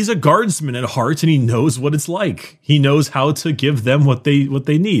guardsman at heart, and he knows what it's like. He knows how to give them what they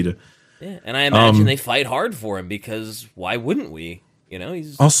need. Yeah, and I imagine they fight hard for him, because why wouldn't we?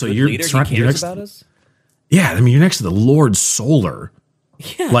 He's also a good leader. He cares about us. Yeah, you're next to the Lord Solar.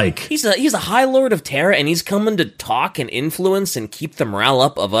 Yeah, he's a High Lord of Terra, and he's coming to talk and influence and keep the morale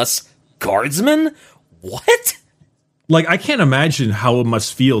up of us guardsmen. What? I can't imagine how it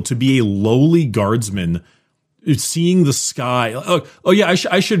must feel to be a lowly guardsman, seeing the sky. Oh yeah,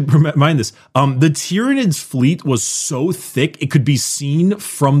 I should remind this. The Tyranids' fleet was so thick it could be seen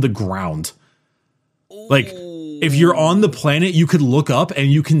from the ground. If you're on the planet, you could look up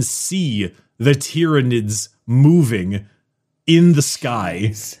and you can see the Tyranids moving in the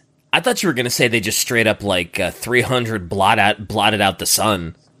sky. I thought you were going to say they just straight up 300 blotted out the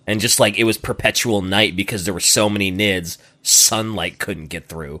sun, and just it was perpetual night because there were so many nids, sunlight couldn't get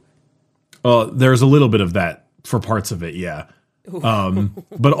through. There's a little bit of that for parts of it, yeah.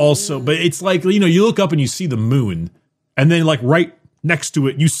 But it's you look up and you see the moon, and then right next to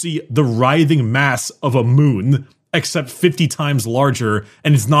it you see the writhing mass of a moon, except 50 times larger,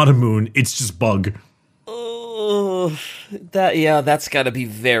 and it's not a moon, it's just bug. Oh, that's got to be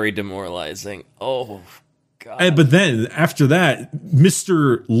very demoralizing. Oh, God. But then, after that,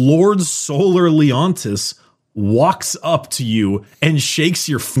 Mr. Lord Solar Leontis walks up to you and shakes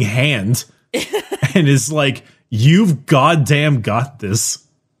your hand and is like, "You've goddamn got this.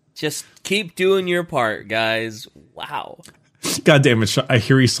 Just keep doing your part, guys." Wow. God damn it, I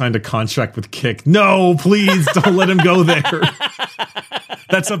hear he signed a contract with Kick. No, please, don't let him go there.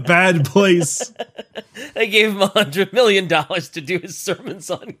 That's a bad place. They gave him $100 million to do his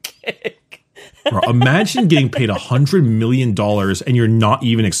sermons on Kick. Bro, imagine getting paid $100 million and you're not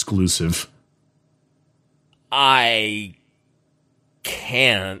even exclusive. I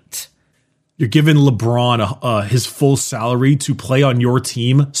can't. You're giving LeBron his full salary to play on your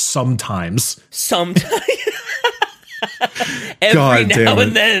team sometimes. Every now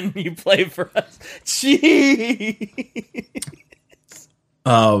and then you play for us. Jeez.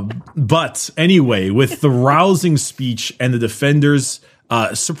 But anyway, with the rousing speech and the defenders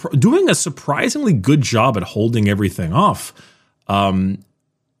doing a surprisingly good job at holding everything off,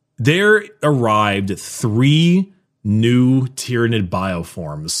 there arrived 3 new Tyranid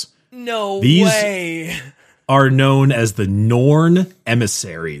bioforms. These way. Are known as the Norn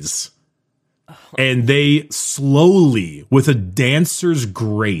Emissaries. And they slowly, with a dancer's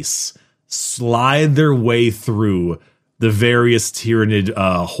grace, slide their way through the various Tyranid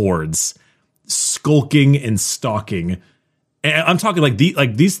hordes, skulking and stalking. And I'm talking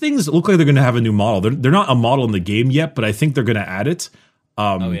these things look like they're going to have a new model. They're not a model in the game yet, but I think they're going to add it.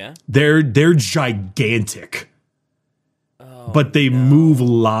 They're gigantic, but they move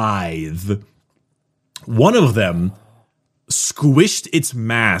lithe. One of them squished its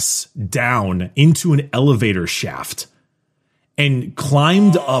mass down into an elevator shaft and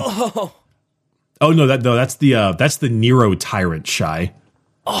climbed up. Oh no, that's the Nero Tyrant, Shy.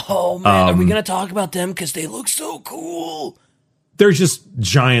 Oh man, are we gonna talk about them because they look so cool? They're just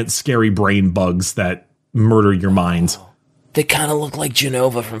giant, scary brain bugs that murder your mind. They kind of look like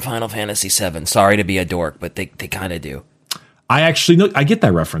Genova from Final Fantasy VII. Sorry to be a dork, but they kind of do. I actually know. I get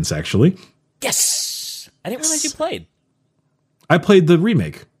that reference. Actually, yes. I didn't realize you played. I played the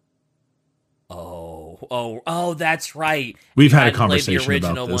remake. Oh, that's right. We've had a conversation the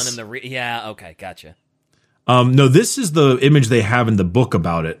original about this. One and yeah, okay, gotcha. No, this is the image they have in the book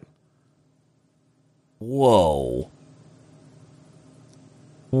about it. Whoa.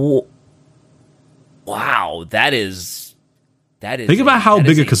 Wow, that is. Think about how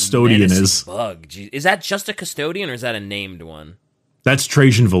big a custodian is. Bug. Jeez. Is that just a custodian, or is that a named one? That's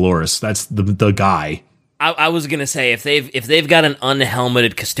Trajan Valoris. That's the guy. I was gonna say if they've got an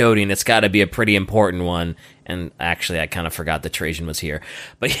unhelmeted custodian, it's got to be a pretty important one. And actually, I kind of forgot that Trajan was here.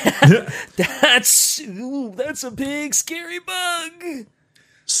 But yeah, that's a big scary bug.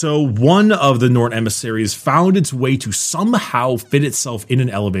 So one of the Norn emissaries found its way to somehow fit itself in an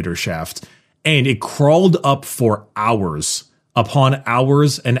elevator shaft, and it crawled up for hours upon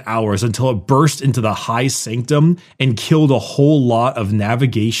hours and hours until it burst into the high sanctum and killed a whole lot of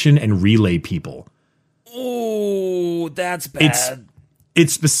navigation and relay people. Oh, that's bad. It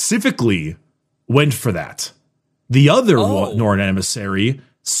specifically went for that. The other Norn emissary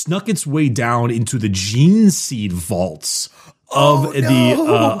snuck its way down into the gene seed vaults of the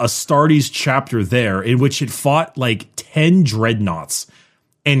Astartes chapter there, in which it fought like 10 dreadnoughts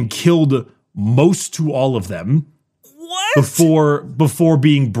and killed most to all of them. What? Before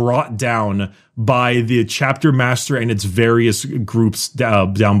being brought down by the chapter master and its various groups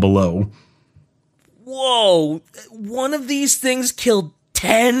down below. Whoa, one of these things killed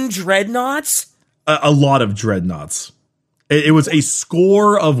 10 dreadnoughts? A lot of dreadnoughts. It was a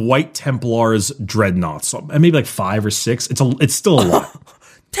score of White Templars dreadnoughts. So maybe like 5 or 6. It's still a lot.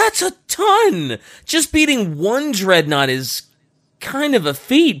 That's a ton! Just beating one dreadnought is kind of a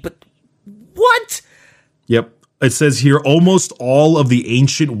feat, but what? Yep. It says here, almost all of the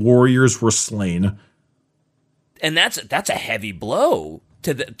ancient warriors were slain. And that's a heavy blow.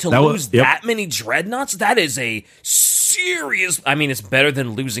 To lose that many dreadnoughts, that is a serious... I mean, it's better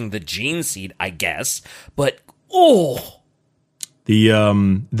than losing the gene seed, I guess. But,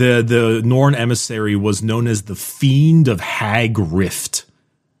 The Norn emissary was known as the Fiend of Hag Rift.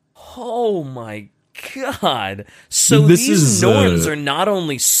 Oh my god. So these Norns are not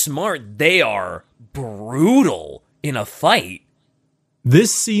only smart, they are brutal in a fight.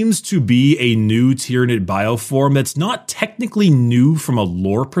 This seems to be a new Tyranid bioform that's not technically new from a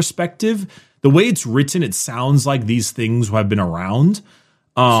lore perspective. The way it's written, it sounds like these things have been around.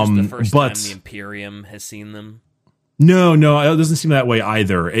 It's just the first time the Imperium has seen them. No, it doesn't seem that way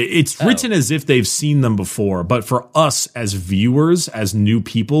either. It's written as if they've seen them before, but for us as viewers, as new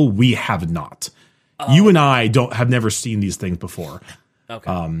people, we have not. You and I have never seen these things before.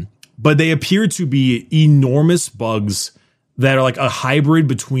 Okay. But they appear to be enormous bugs that are like a hybrid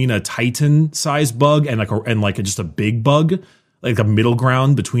between a Titan-sized bug and just a big bug, like a middle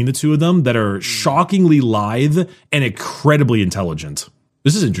ground between the two of them, that are shockingly lithe and incredibly intelligent.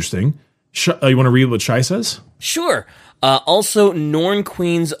 This is interesting. You want to read what Shai says? Sure. Also, Norn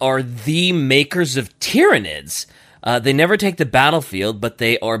queens are the makers of Tyranids. They never take the battlefield, but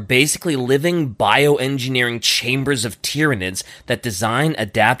they are basically living bioengineering chambers of Tyranids that design,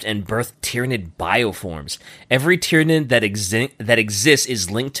 adapt, and birth Tyranid bioforms. Every Tyranid that exists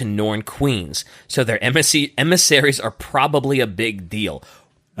is linked to Norn queens, so their emissaries are probably a big deal.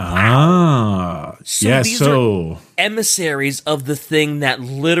 Wow. These are emissaries of the thing that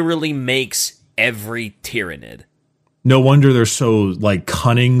literally makes every Tyranid. No wonder they're so like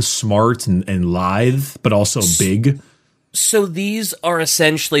cunning, smart, and lithe, but also big. So these are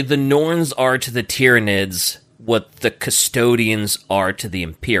essentially the Norns are to the Tyranids what the Custodians are to the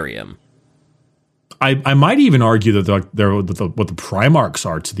Imperium. I might even argue that they're what the Primarchs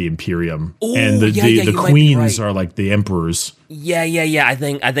are to the Imperium, Ooh, and the Queens are like the Emperors. Yeah. I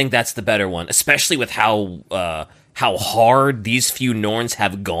think that's the better one, especially with how hard these few Norns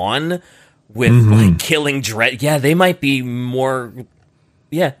have gone. With like killing dread, they might be more,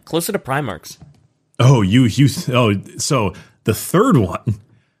 closer to Primarchs. So the third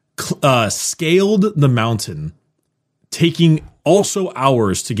one scaled the mountain, taking also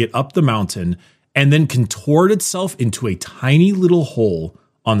hours to get up the mountain, and then contorted itself into a tiny little hole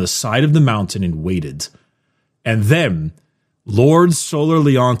on the side of the mountain and waited. And then Lord Solar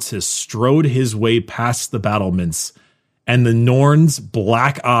Leontis strode his way past the battlements, and the Norn's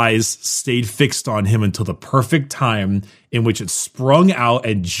black eyes stayed fixed on him until the perfect time in which it sprung out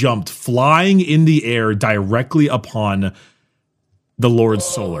and jumped, flying in the air directly upon the Lord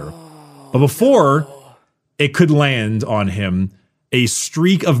Solar. But before it could land on him, a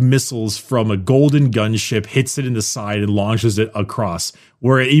streak of missiles from a golden gunship hits it in the side and launches it across,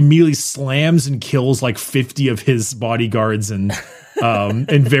 where it immediately slams and kills like 50 of his bodyguards and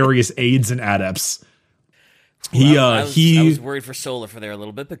various aides and adepts. I was worried for Solar for there a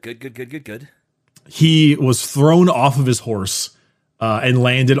little bit, but good. He was thrown off of his horse and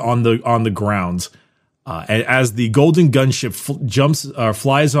landed on the ground. And as the golden gunship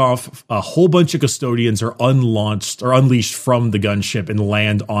flies off, a whole bunch of custodians are unleashed from the gunship and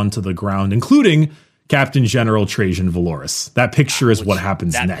land onto the ground, including Captain General Trajan Valoris. That picture is what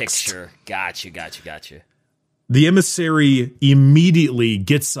happens next. That picture. Gotcha. The emissary immediately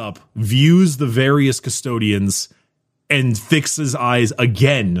gets up, views the various custodians, and fixes eyes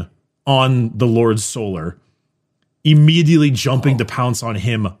again on the Lord Solar, immediately jumping to pounce on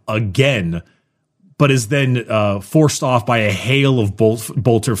him again, but is then forced off by a hail of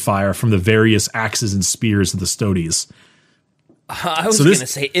bolter fire from the various axes and spears of the Stodes. I was going to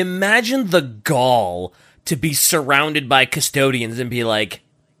say, imagine the gall to be surrounded by custodians and be like,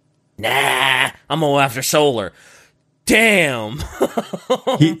 nah, I'm going to go after Solar. Damn.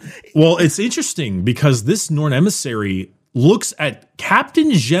 Well, it's interesting because this Norn emissary looks at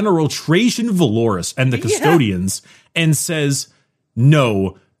Captain General Trajan Valoris and the custodians and says,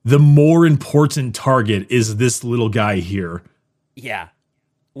 no, the more important target is this little guy here. Yeah.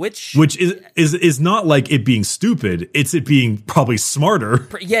 Which is not like it being stupid. It's it being probably smarter.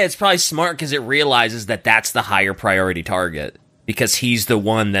 Yeah, it's probably smart because it realizes that that's the higher priority target. Because he's the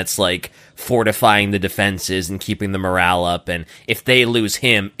one that's, like, fortifying the defenses and keeping the morale up. And if they lose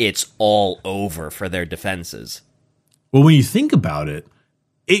him, it's all over for their defenses. Well, when you think about it,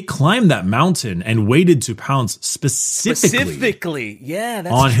 it climbed that mountain and waited to pounce specifically yeah,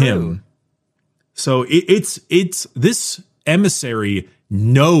 that's on true. him. So it's this emissary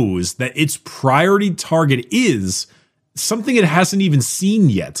knows that its priority target is something it hasn't even seen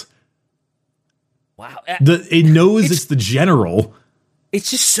yet. Wow. It knows it's the general.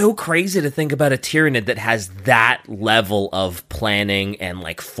 It's just so crazy to think about a Tyranid that has that level of planning and,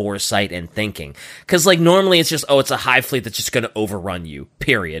 like, foresight and thinking. Because, like, normally it's just, it's a hive fleet that's just going to overrun you,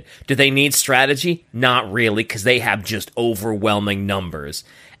 period. Do they need strategy? Not really, because they have just overwhelming numbers.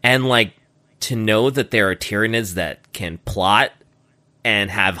 And, like, to know that there are Tyranids that can plot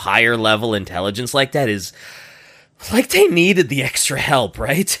and have higher level intelligence like that is, like, they needed the extra help,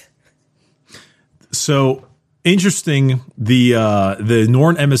 right? So interesting. The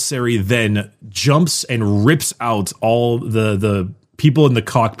Norn emissary then jumps and rips out all the people in the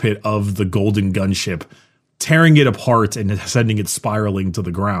cockpit of the golden gunship, tearing it apart and sending it spiraling to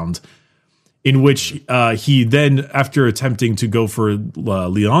the ground. In which he then, after attempting to go for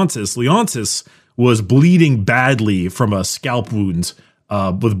Leontis was bleeding badly from a scalp wound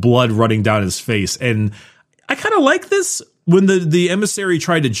with blood running down his face. And I kind of like this. When the emissary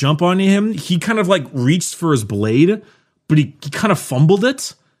tried to jump on him, he kind of, like, reached for his blade, but he kind of fumbled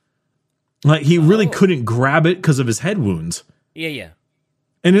it. Like, he really couldn't grab it because of his head wound. Yeah.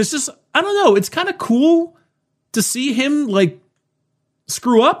 And it's just, I don't know, it's kind of cool to see him, like,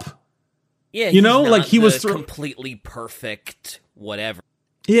 screw up. Yeah, you know, like he was completely perfect, whatever.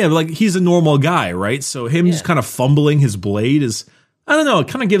 Yeah, like he's a normal guy, right? So him just kind of fumbling his blade is, I don't know, it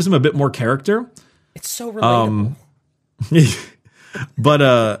kind of gives him a bit more character. It's so relatable.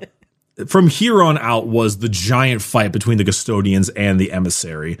 But from here on out was the giant fight between the custodians and the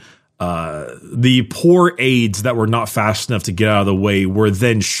emissary. The poor aides that were not fast enough to get out of the way were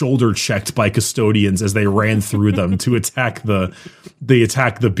then shoulder checked by custodians as they ran through them to attack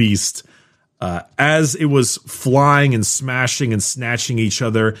the beast. As it was flying and smashing and snatching each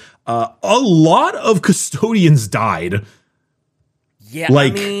other, a lot of custodians died. Yeah,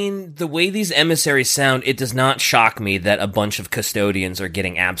 like, I mean, the way these emissaries sound, it does not shock me that a bunch of custodians are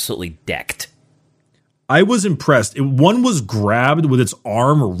getting absolutely decked. I was impressed. One was grabbed with its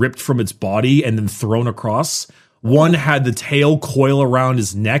arm ripped from its body and then thrown across. One had the tail coil around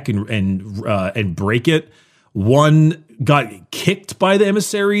his neck and break it. One got kicked by the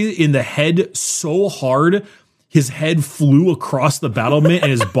emissary in the head so hard, his head flew across the battlement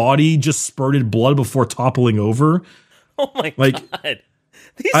and his body just spurted blood before toppling over. Oh my god!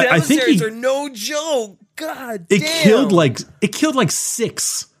 These emissaries are no joke. God damn! It killed like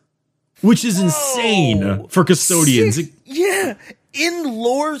 6, which is insane for custodians. 6, yeah, in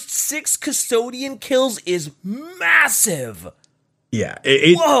lore, 6 custodian kills is massive. Yeah,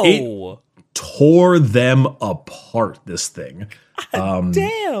 it tore them apart. This thing.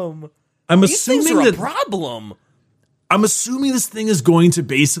 Damn! These assuming things are a problem. I'm assuming this thing is going to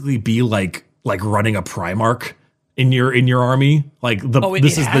basically be like running a Primarch in your army. Like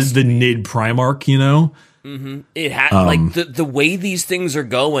this is the Nid Primarch, you know? Mm-hmm. It has like the way these things are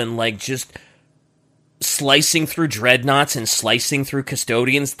going, like just slicing through dreadnoughts and slicing through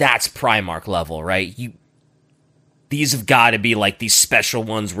custodians. That's Primarch level, right? These have got to be like these special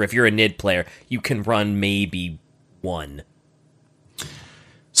ones where if you're a Nid player, you can run maybe one.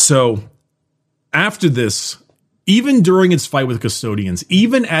 So after this, even during its fight with custodians,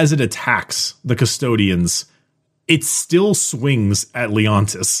 even as it attacks the custodians, it still swings at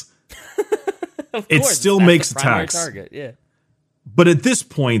Leontis. It still makes attacks. Target, yeah. But at this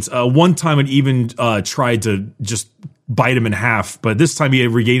point, one time it even tried to just bite him in half. But this time he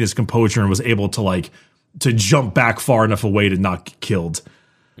had regained his composure and was able to to jump back far enough away to not get killed.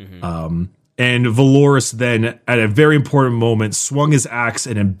 Mm-hmm. And Valoris then, at a very important moment, swung his axe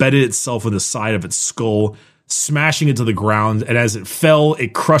and embedded itself in the side of its skull, smashing it to the ground. And as it fell,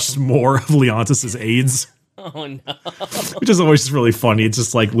 it crushed more of Leontis' aides. Oh, no. Which is always just really funny. It's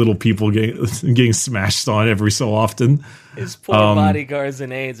just like little people getting smashed on every so often. His poor bodyguards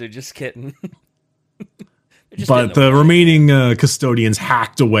and aides are just kidding. But the remaining custodians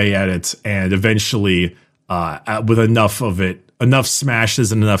hacked away at it, and eventually, with enough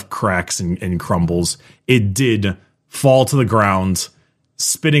smashes and enough cracks and crumbles, it did fall to the ground,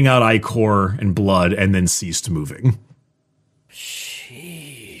 spitting out ichor and blood, and then ceased moving.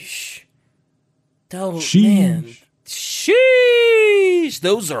 Man. Sheesh.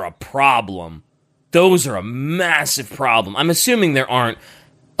 Those are a problem. Those are a massive problem. I'm assuming there aren't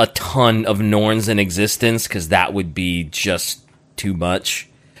a ton of Norns in existence, because that would be just too much.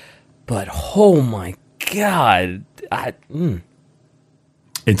 But, oh my god.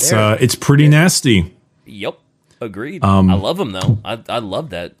 It's pretty nasty. Yep. Agreed. I love them, though. I love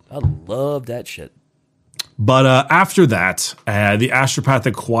that. I love that shit. But after that, the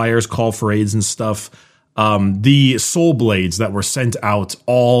Astropathic choirs call for aids and stuff. The Soul Blades that were sent out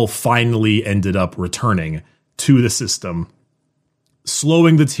all finally ended up returning to the system,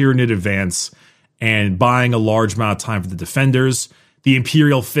 slowing the Tyranid advance and buying a large amount of time for the defenders. The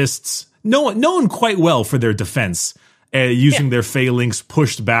Imperial Fists, known quite well for their defense, using their phalanx,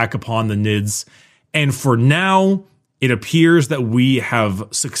 pushed back upon the Nids. And for now, it appears that we have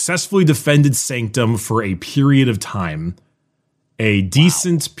successfully defended Sanctum for a period of time. A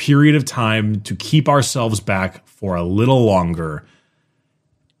decent period of time to keep ourselves back for a little longer.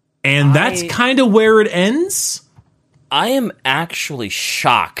 And that's kind of where it ends. I am actually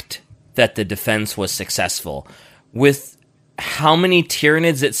shocked that the defense was successful. With how many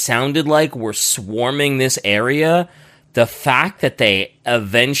Tyranids it sounded like were swarming this area, the fact that they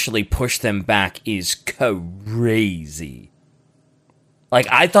eventually pushed them back is crazy. Like,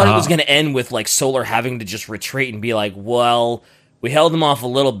 I thought it was going to end with, Solar having to just retreat and be like, well, we held them off a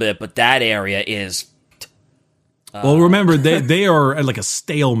little bit, but that area is... well, remember, they are at, a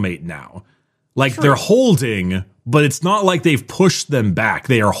stalemate now. They're holding, but it's not like they've pushed them back.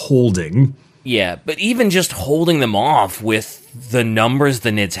 They are holding. Yeah, but even just holding them off with the numbers the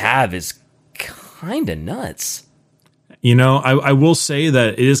Nids have is kind of nuts. You know, I will say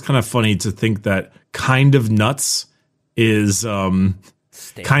that it is kind of funny to think that kind of nuts is not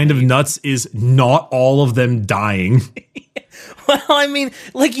all of them dying. Well, I mean,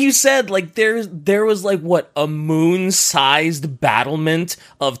 like you said, there was a moon-sized battlement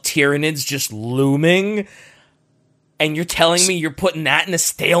of Tyranids just looming, and you're telling me you're putting that in a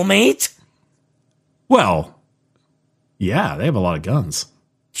stalemate? Well, yeah, they have a lot of guns.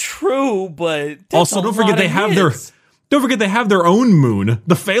 True, but also don't forget they have their own moon.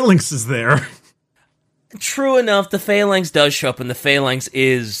 The Phalanx is there. True enough, the Phalanx does show up, and the Phalanx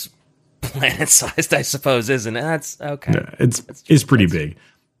is planet-sized, I suppose, isn't it? That's okay. Yeah, it's pretty big.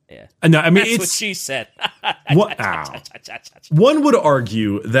 Yeah. No, I mean, that's what she said. One would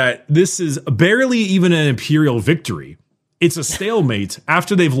argue that this is barely even an Imperial victory. It's a stalemate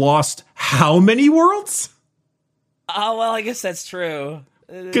after they've lost how many worlds? Oh, well, I guess that's true.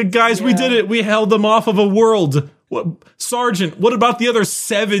 Good guys, we did it. We held them off of a world. Sergeant, what about the other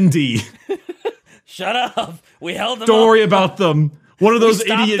 70? Shut up. We held them Don't off. worry about them. One of those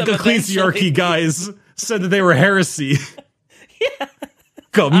idiot ecclesiarchy guys said that they were heresy. Yeah.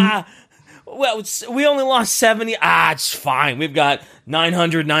 Come. Well, we only lost 70. It's fine. We've got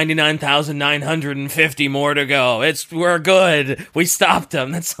 999,950 more to go. We're good. We stopped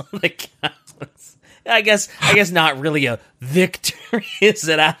them. That's all that counts. I guess not really a victory, is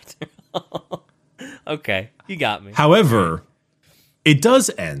it, after all? Okay, you got me. However, it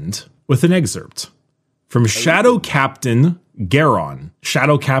does end with an excerpt from Shadow Captain Garon.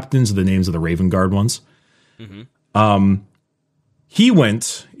 Shadow Captains are the names of the Raven Guard ones. Mm-hmm. A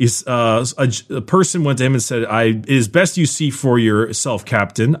person went to him and said, it is best you see for yourself,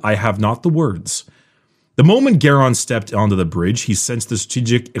 Captain. I have not the words. The moment Garon stepped onto the bridge, he sensed the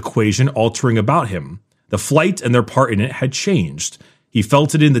strategic equation altering about him. The flight and their part in it had changed. He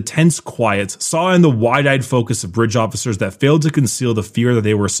felt it in the tense quiet, saw in the wide-eyed focus of bridge officers that failed to conceal the fear that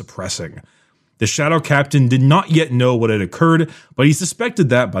they were suppressing. The Shadow Captain did not yet know what had occurred, but he suspected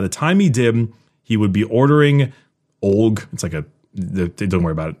that by the time he did, he would be ordering Olg. It's like don't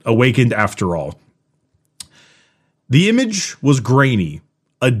worry about it. Awakened after all. The image was grainy,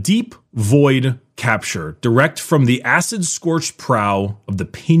 a deep void capture, direct from the acid-scorched prow of the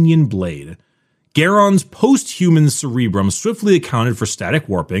pinion blade. Garon's post-human cerebrum swiftly accounted for static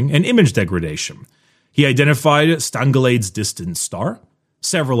warping and image degradation. He identified Stangalade's distant star,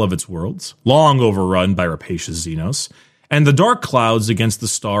 several of its worlds, long overrun by rapacious Xenos, and the dark clouds against the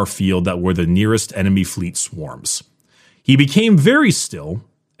star field that were the nearest enemy fleet swarms. He became very still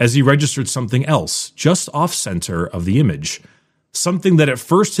as he registered something else just off-center of the image, something that at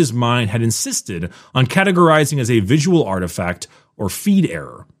first his mind had insisted on categorizing as a visual artifact or feed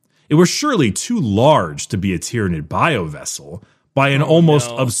error. It was surely too large to be a Tyranid biovessel by an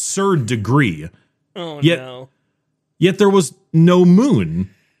almost absurd degree. Yet there was no moon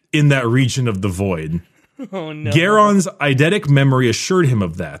in that region of the void. Garon's eidetic memory assured him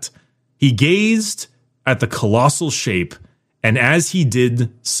of that. He gazed at the colossal shape, and as he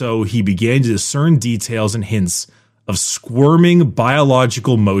did so, he began to discern details and hints of squirming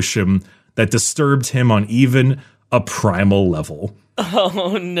biological motion that disturbed him on even a primal level.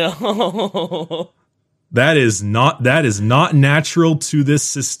 Oh no. That is not natural to this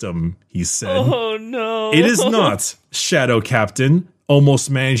system, he said. Oh no. It is not, Shadow Captain, almost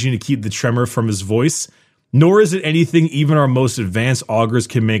managing to keep the tremor from his voice, nor is it anything even our most advanced augurs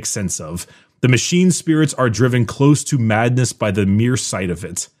can make sense of. The machine spirits are driven close to madness by the mere sight of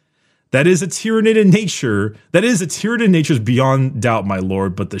it. That is a Tyranid in nature. That is a Tyranid in nature's beyond doubt, my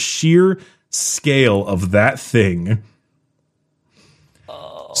lord, but the sheer scale of that thing.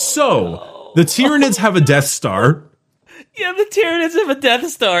 The Tyranids have a Death Star. Yeah, the Tyranids have a Death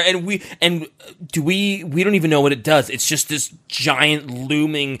Star, and we don't even know what it does. It's just this giant,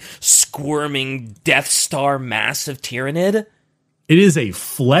 looming, squirming Death Star massive Tyranid. It is a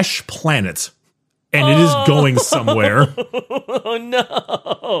flesh planet, and it is going somewhere. Oh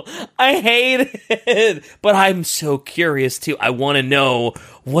no, I hate it, but I'm so curious too. I want to know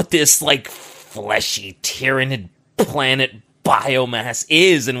what this like fleshy Tyranid planet biomass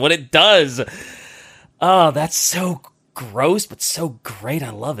is and what it does. Oh, that's so gross, but so great.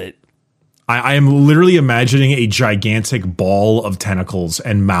 I love it. I am literally imagining a gigantic ball of tentacles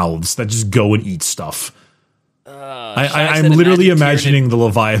and mouths that just go and eat stuff. I'm literally imagining the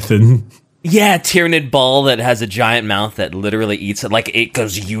Leviathan. Yeah, Tyranid ball that has a giant mouth that literally eats it. Like it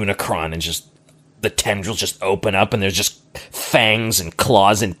goes Unicron and just the tendrils just open up and there's just fangs and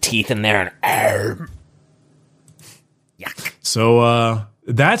claws and teeth in there and yuck. So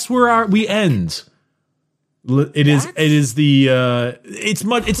that's where we end. It's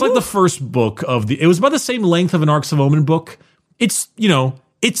like the first book of it was about the same length of an Arcs of Omen book. It's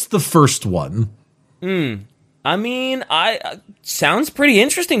the first one. I mean, sounds pretty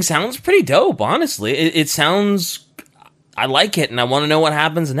interesting. Sounds pretty dope, honestly. It sounds, I like it, and I want to know what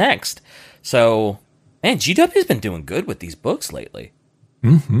happens next. So, man, GW's been doing good with these books lately.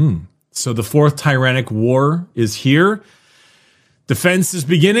 So the fourth Tyrannic War is here. Defense is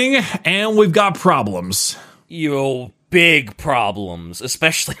beginning, and we've got problems. Big problems,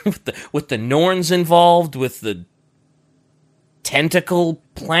 especially with the Norns involved, with the tentacle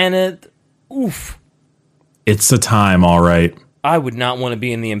planet. Oof. It's a time, all right. I would not want to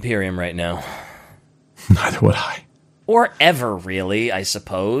be in the Imperium right now. Neither would I. Or ever, really, I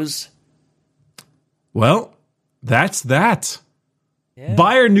suppose. Well, that's that. Yeah.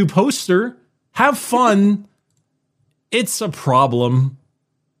 Buy our new poster. Have fun. It's a problem.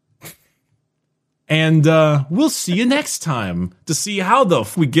 And we'll see you next time to see how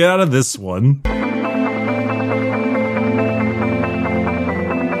we get out of this one.